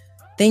put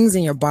things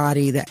in your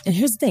body and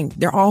here's the thing,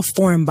 they're all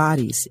foreign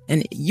bodies.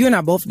 And you and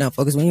I both know,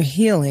 folks, when you're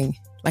healing,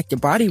 like your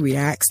body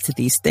reacts to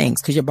these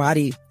things because your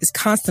body is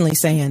constantly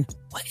saying,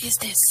 what is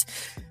this?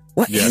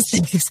 What is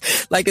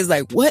this? Like, it's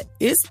like, what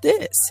is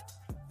this?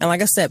 And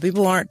like I said,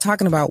 people aren't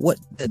talking about what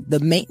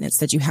the maintenance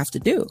that you have to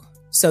do.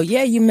 So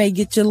yeah, you may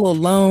get your little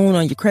loan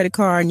on your credit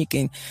card and you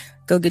can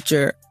go get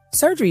your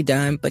surgery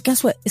done. But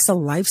guess what? It's a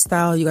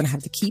lifestyle you're going to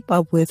have to keep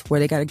up with where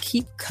they got to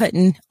keep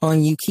cutting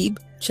on you, keep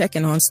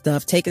checking on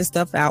stuff, taking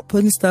stuff out,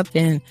 putting stuff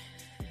in.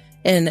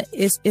 And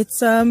it's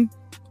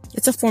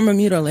a form of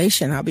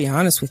mutilation. I'll be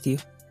honest with you.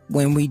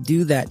 When we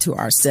do that to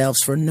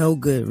ourselves for no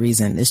good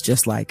reason, it's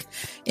just like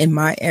in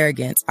my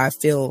arrogance, I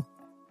feel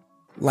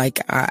like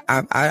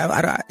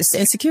it's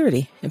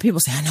insecurity. And people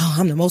say, I know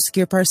I'm the most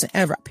secure person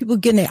ever. People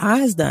getting their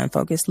eyes done,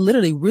 folks,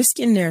 literally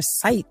risking their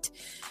sight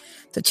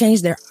to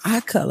change their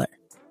eye color.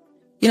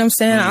 You know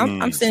what I'm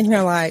saying? I'm sitting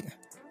here like,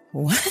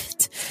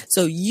 what?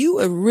 So you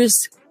would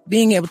risk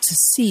being able to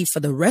see for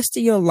the rest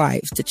of your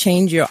life to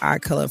change your eye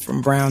color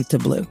from brown to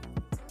blue.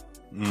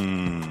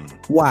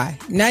 Why?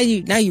 Now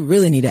you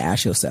really need to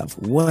ask yourself,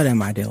 what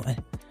am I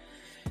doing?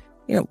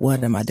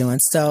 What am I doing?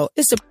 So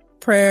it's a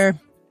prayer,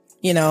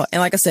 and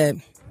like I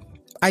said,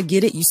 I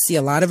get it. You see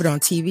a lot of it on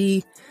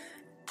TV.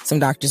 Some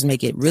doctors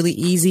make it really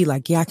easy.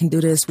 Like, yeah, I can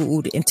do this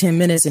in 10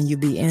 minutes and you'll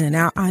be in and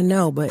out. I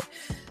know, but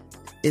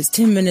is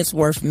 10 minutes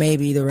worth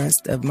maybe the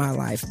rest of my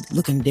life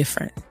looking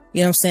different?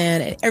 You know what I'm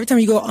saying? And every time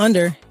you go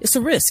under, it's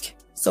a risk.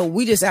 So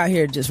we just out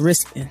here just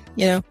risking,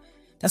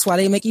 That's why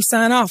they make you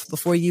sign off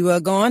before you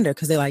go under.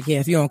 Cause they're like, yeah,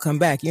 if you don't come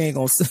back, you ain't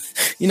gonna sue.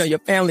 Your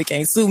family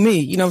can't sue me.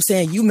 You know what I'm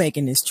saying? You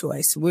making this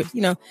choice.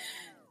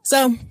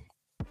 So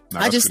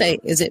I just say,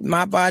 is it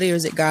my body or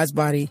is it God's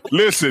body?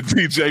 Listen,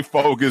 DJ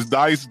Focus,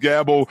 Dice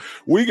Gamble,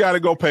 we got to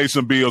go pay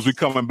some bills. We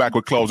coming back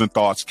with closing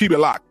thoughts. Keep it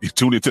locked. You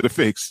tune into The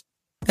Fix.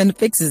 And The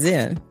Fix is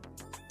in.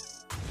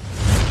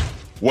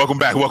 Welcome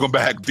back,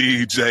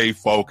 DJ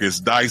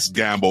Focus, Dice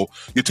Gamble.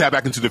 You tap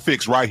back into The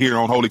Fix right here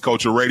on Holy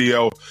Culture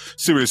Radio,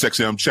 Sirius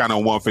XM channel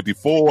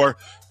 154.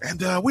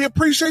 And we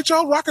appreciate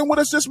y'all rocking with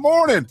us this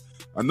morning.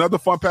 Another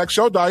fun packed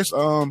show, Dice.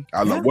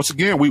 Once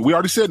again, we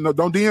already said, no,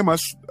 don't DM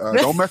us,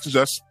 don't message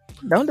us.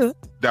 Don't do it.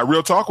 That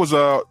real talk was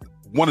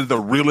one of the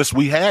realest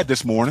we had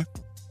this morning.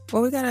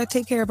 Well, we got to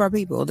take care of our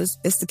people.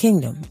 It's the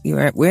kingdom.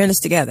 We're in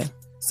this together.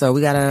 So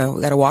we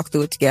gotta walk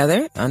through it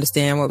together,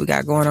 understand what we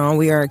got going on.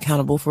 We are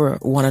accountable for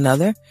one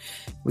another.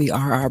 We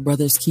are our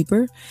brother's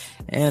keeper,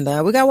 and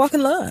we gotta walk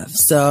in love.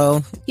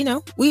 So, we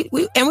want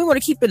to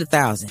keep it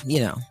 1,000,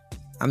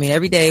 I mean,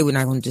 every day we're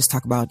not going to just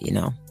talk about,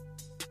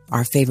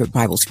 our favorite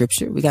Bible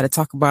scripture. We got to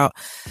talk about,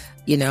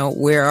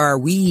 where are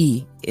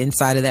we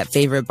inside of that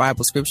favorite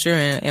Bible scripture,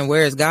 and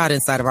where is God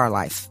inside of our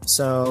life?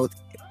 So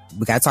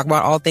we got to talk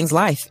about all things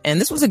life. And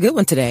this was a good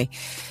one today.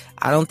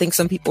 I don't think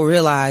some people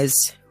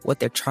realize what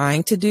they're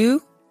trying to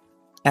do,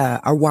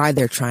 or why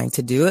they're trying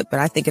to do it. But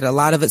I think a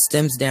lot of it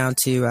stems down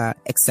to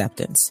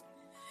acceptance.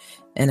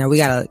 And we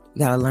gotta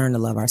learn to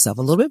love ourselves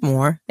a little bit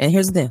more. And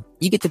here's the thing.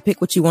 You get to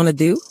pick what you want to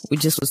do. We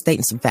just was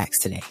stating some facts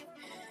today.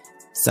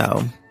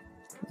 So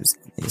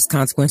there's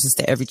consequences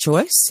to every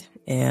choice.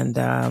 And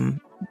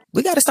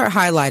we got to start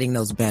highlighting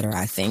those better,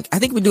 I think. I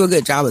think we do a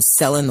good job of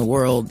selling the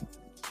world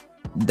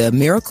the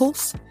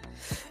miracles.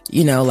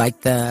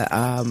 Like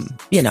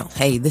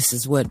hey, this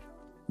is what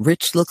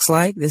rich looks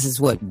like. This is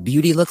what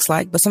beauty looks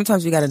like. But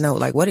sometimes we got to know,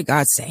 like, what did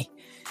God say?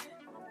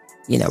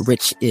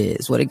 Rich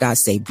is. What did God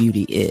say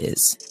beauty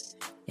is?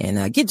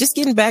 And just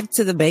getting back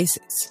to the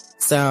basics.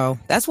 So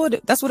that's what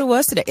it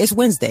was today. It's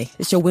Wednesday.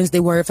 It's your Wednesday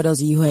word for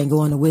those of you who ain't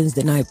going to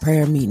Wednesday night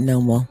prayer meeting no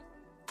more.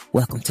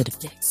 Welcome to the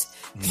Fix.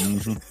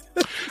 Mm-hmm.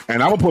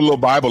 And I'm gonna put a little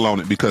Bible on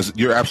it, because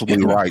you're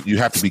absolutely right. You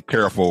have to be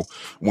careful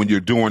when you're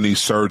doing these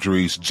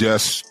surgeries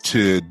just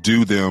to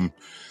do them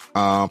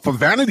for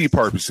vanity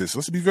purposes.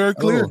 Let's be very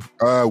clear.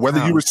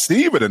 Whether you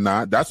receive it or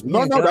not, that's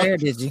no. There,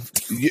 did you?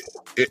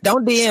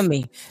 Don't DM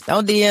me.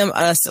 Don't DM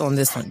us on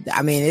this one.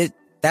 I mean,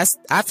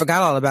 I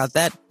forgot all about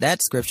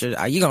that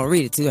scripture. You gonna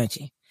read it too, ain't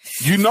you?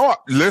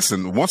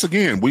 Listen. Once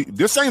again,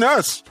 this ain't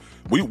us.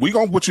 We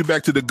gonna put you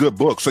back to the good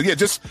book. So yeah,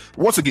 just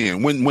once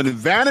again, when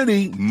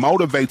vanity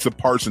motivates a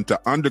person to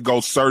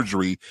undergo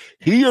surgery,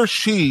 he or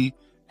she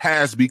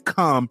has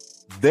become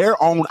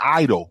their own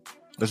idol.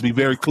 Let's be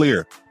very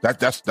clear.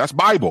 That's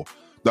Bible.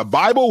 The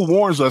Bible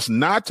warns us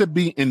not to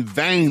be in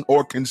vain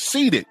or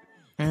conceited.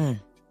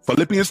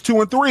 Philippians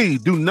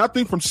 2:3, do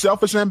nothing from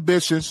selfish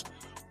ambitions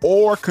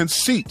or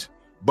conceit,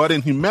 but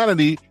in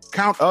humanity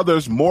count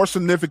others more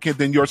significant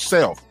than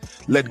yourself.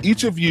 Let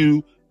each of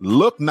you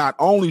look not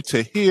only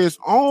to his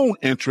own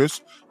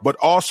interests, but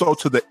also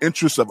to the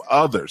interests of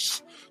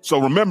others. So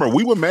remember,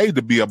 we were made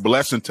to be a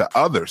blessing to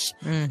others.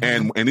 Mm-hmm.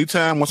 And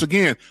anytime, once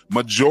again,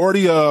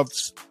 majority of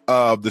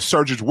the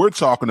surgeries we're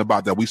talking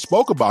about that we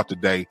spoke about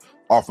today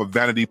are for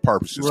vanity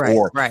purposes,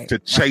 to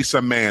chase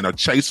a man or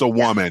chase a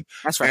woman.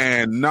 That's right.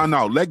 And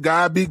no, let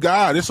God be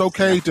God. It's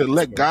okay to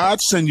let God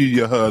send you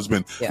your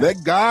husband. Yeah.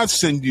 Let God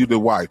send you the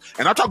wife.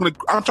 And I'm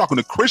talking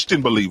to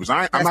Christian believers.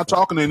 I'm not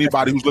talking to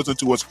anybody who's listening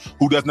to us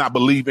who does not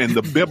believe in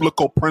the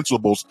biblical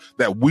principles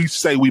that we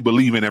say we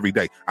believe in every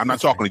day. I'm not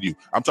talking to you.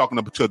 I'm talking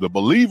to the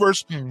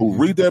believers who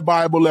read their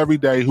Bible every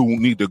day, who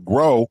need to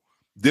grow.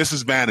 This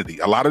is vanity.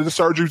 A lot of the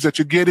surgeries that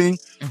you're getting,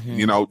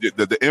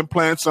 the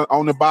implants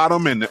on the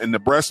bottom and the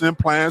breast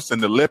implants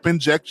and the lip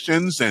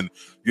injections, and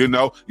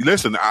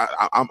listen,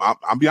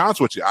 I'm be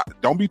honest with you.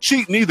 Don't be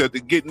cheating either to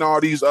getting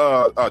all these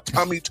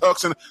tummy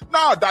tucks and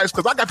Dice,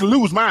 because I got to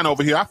lose mine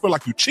over here. I feel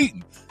like you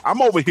cheating.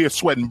 I'm over here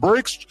sweating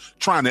bricks,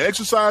 trying to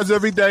exercise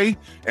every day,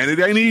 and it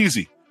ain't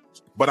easy.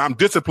 But I'm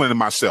disciplining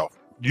myself.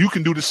 You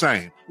can do the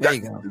same. There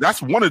you go.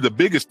 That's one of the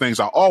biggest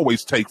things I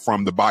always take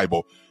from the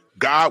Bible.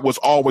 God was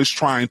always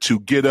trying to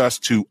get us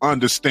to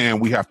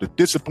understand we have to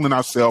discipline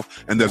ourselves,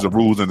 and there's a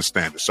rules and a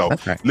standard. So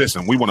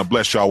listen, we want to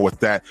bless y'all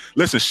with that.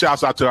 Listen,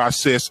 shouts out to our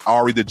sis,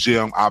 Aryee the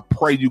Gem. I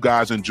pray you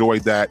guys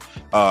enjoyed that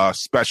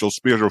special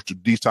spiritual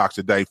detox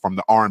today from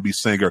the R&B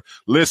singer.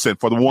 Listen,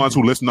 for the ones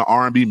who listen to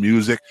R&B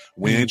music,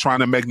 we ain't trying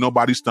to make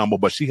nobody stumble,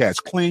 but she has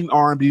clean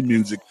R&B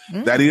music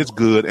that is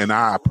good, and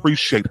I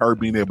appreciate her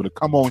being able to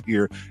come on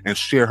here and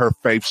share her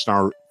faith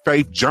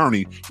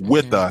journey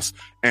with us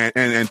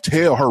and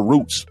tell her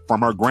roots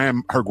from her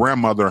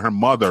grandmother, her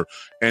mother,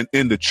 and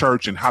in the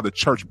church, and how the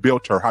church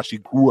built her, how she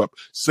grew up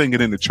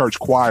singing in the church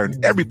choir,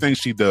 and everything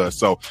she does.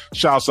 So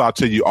shouts out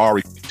to you,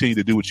 Aryee. Continue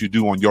to do what you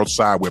do on your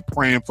side. We're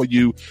praying for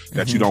you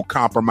that you don't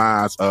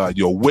compromise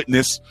your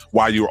witness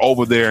while you're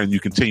over there, and you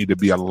continue to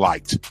be a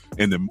light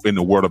in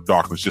the world of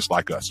darkness, just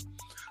like us.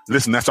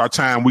 Listen, that's our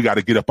time. We got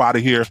to get up out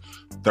of here.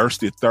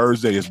 Thirsty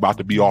Thursday is about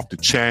to be off the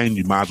chain.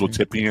 You might as well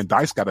tip in.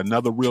 Dice got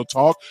another real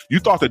talk. You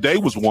thought the day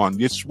was one.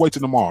 Just wait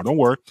till tomorrow. Don't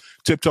worry.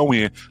 Tiptoe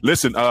in.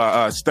 Listen,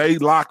 stay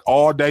locked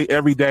all day,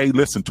 every day.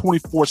 Listen,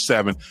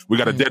 24/7. We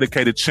got a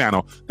dedicated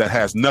channel that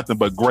has nothing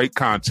but great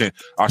content.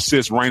 Our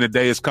sis Raina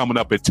Day is coming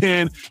up at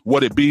 10.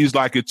 What It Be's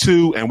like at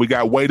 2. And we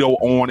got Wado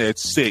on at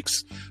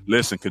 6.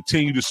 Listen,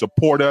 continue to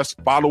support us.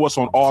 Follow us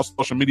on all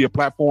social media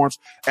platforms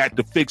at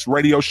The Fix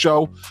Radio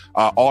Show.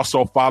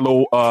 Also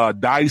follow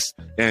Dice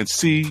and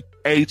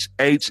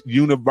CHH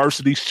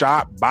University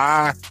Shop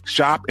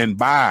and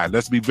buy.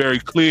 Let's be very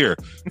clear.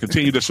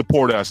 Continue to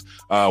support us.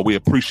 We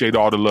appreciate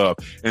all the love.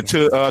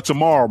 Until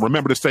tomorrow,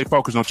 remember to stay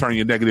focused on turning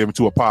your negative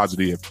into a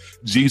positive.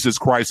 Jesus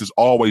Christ is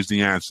always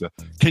the answer.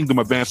 Kingdom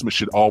advancement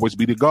should always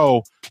be the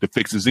goal. The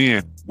Fix is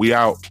in. We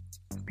out.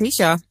 Peace,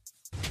 y'all.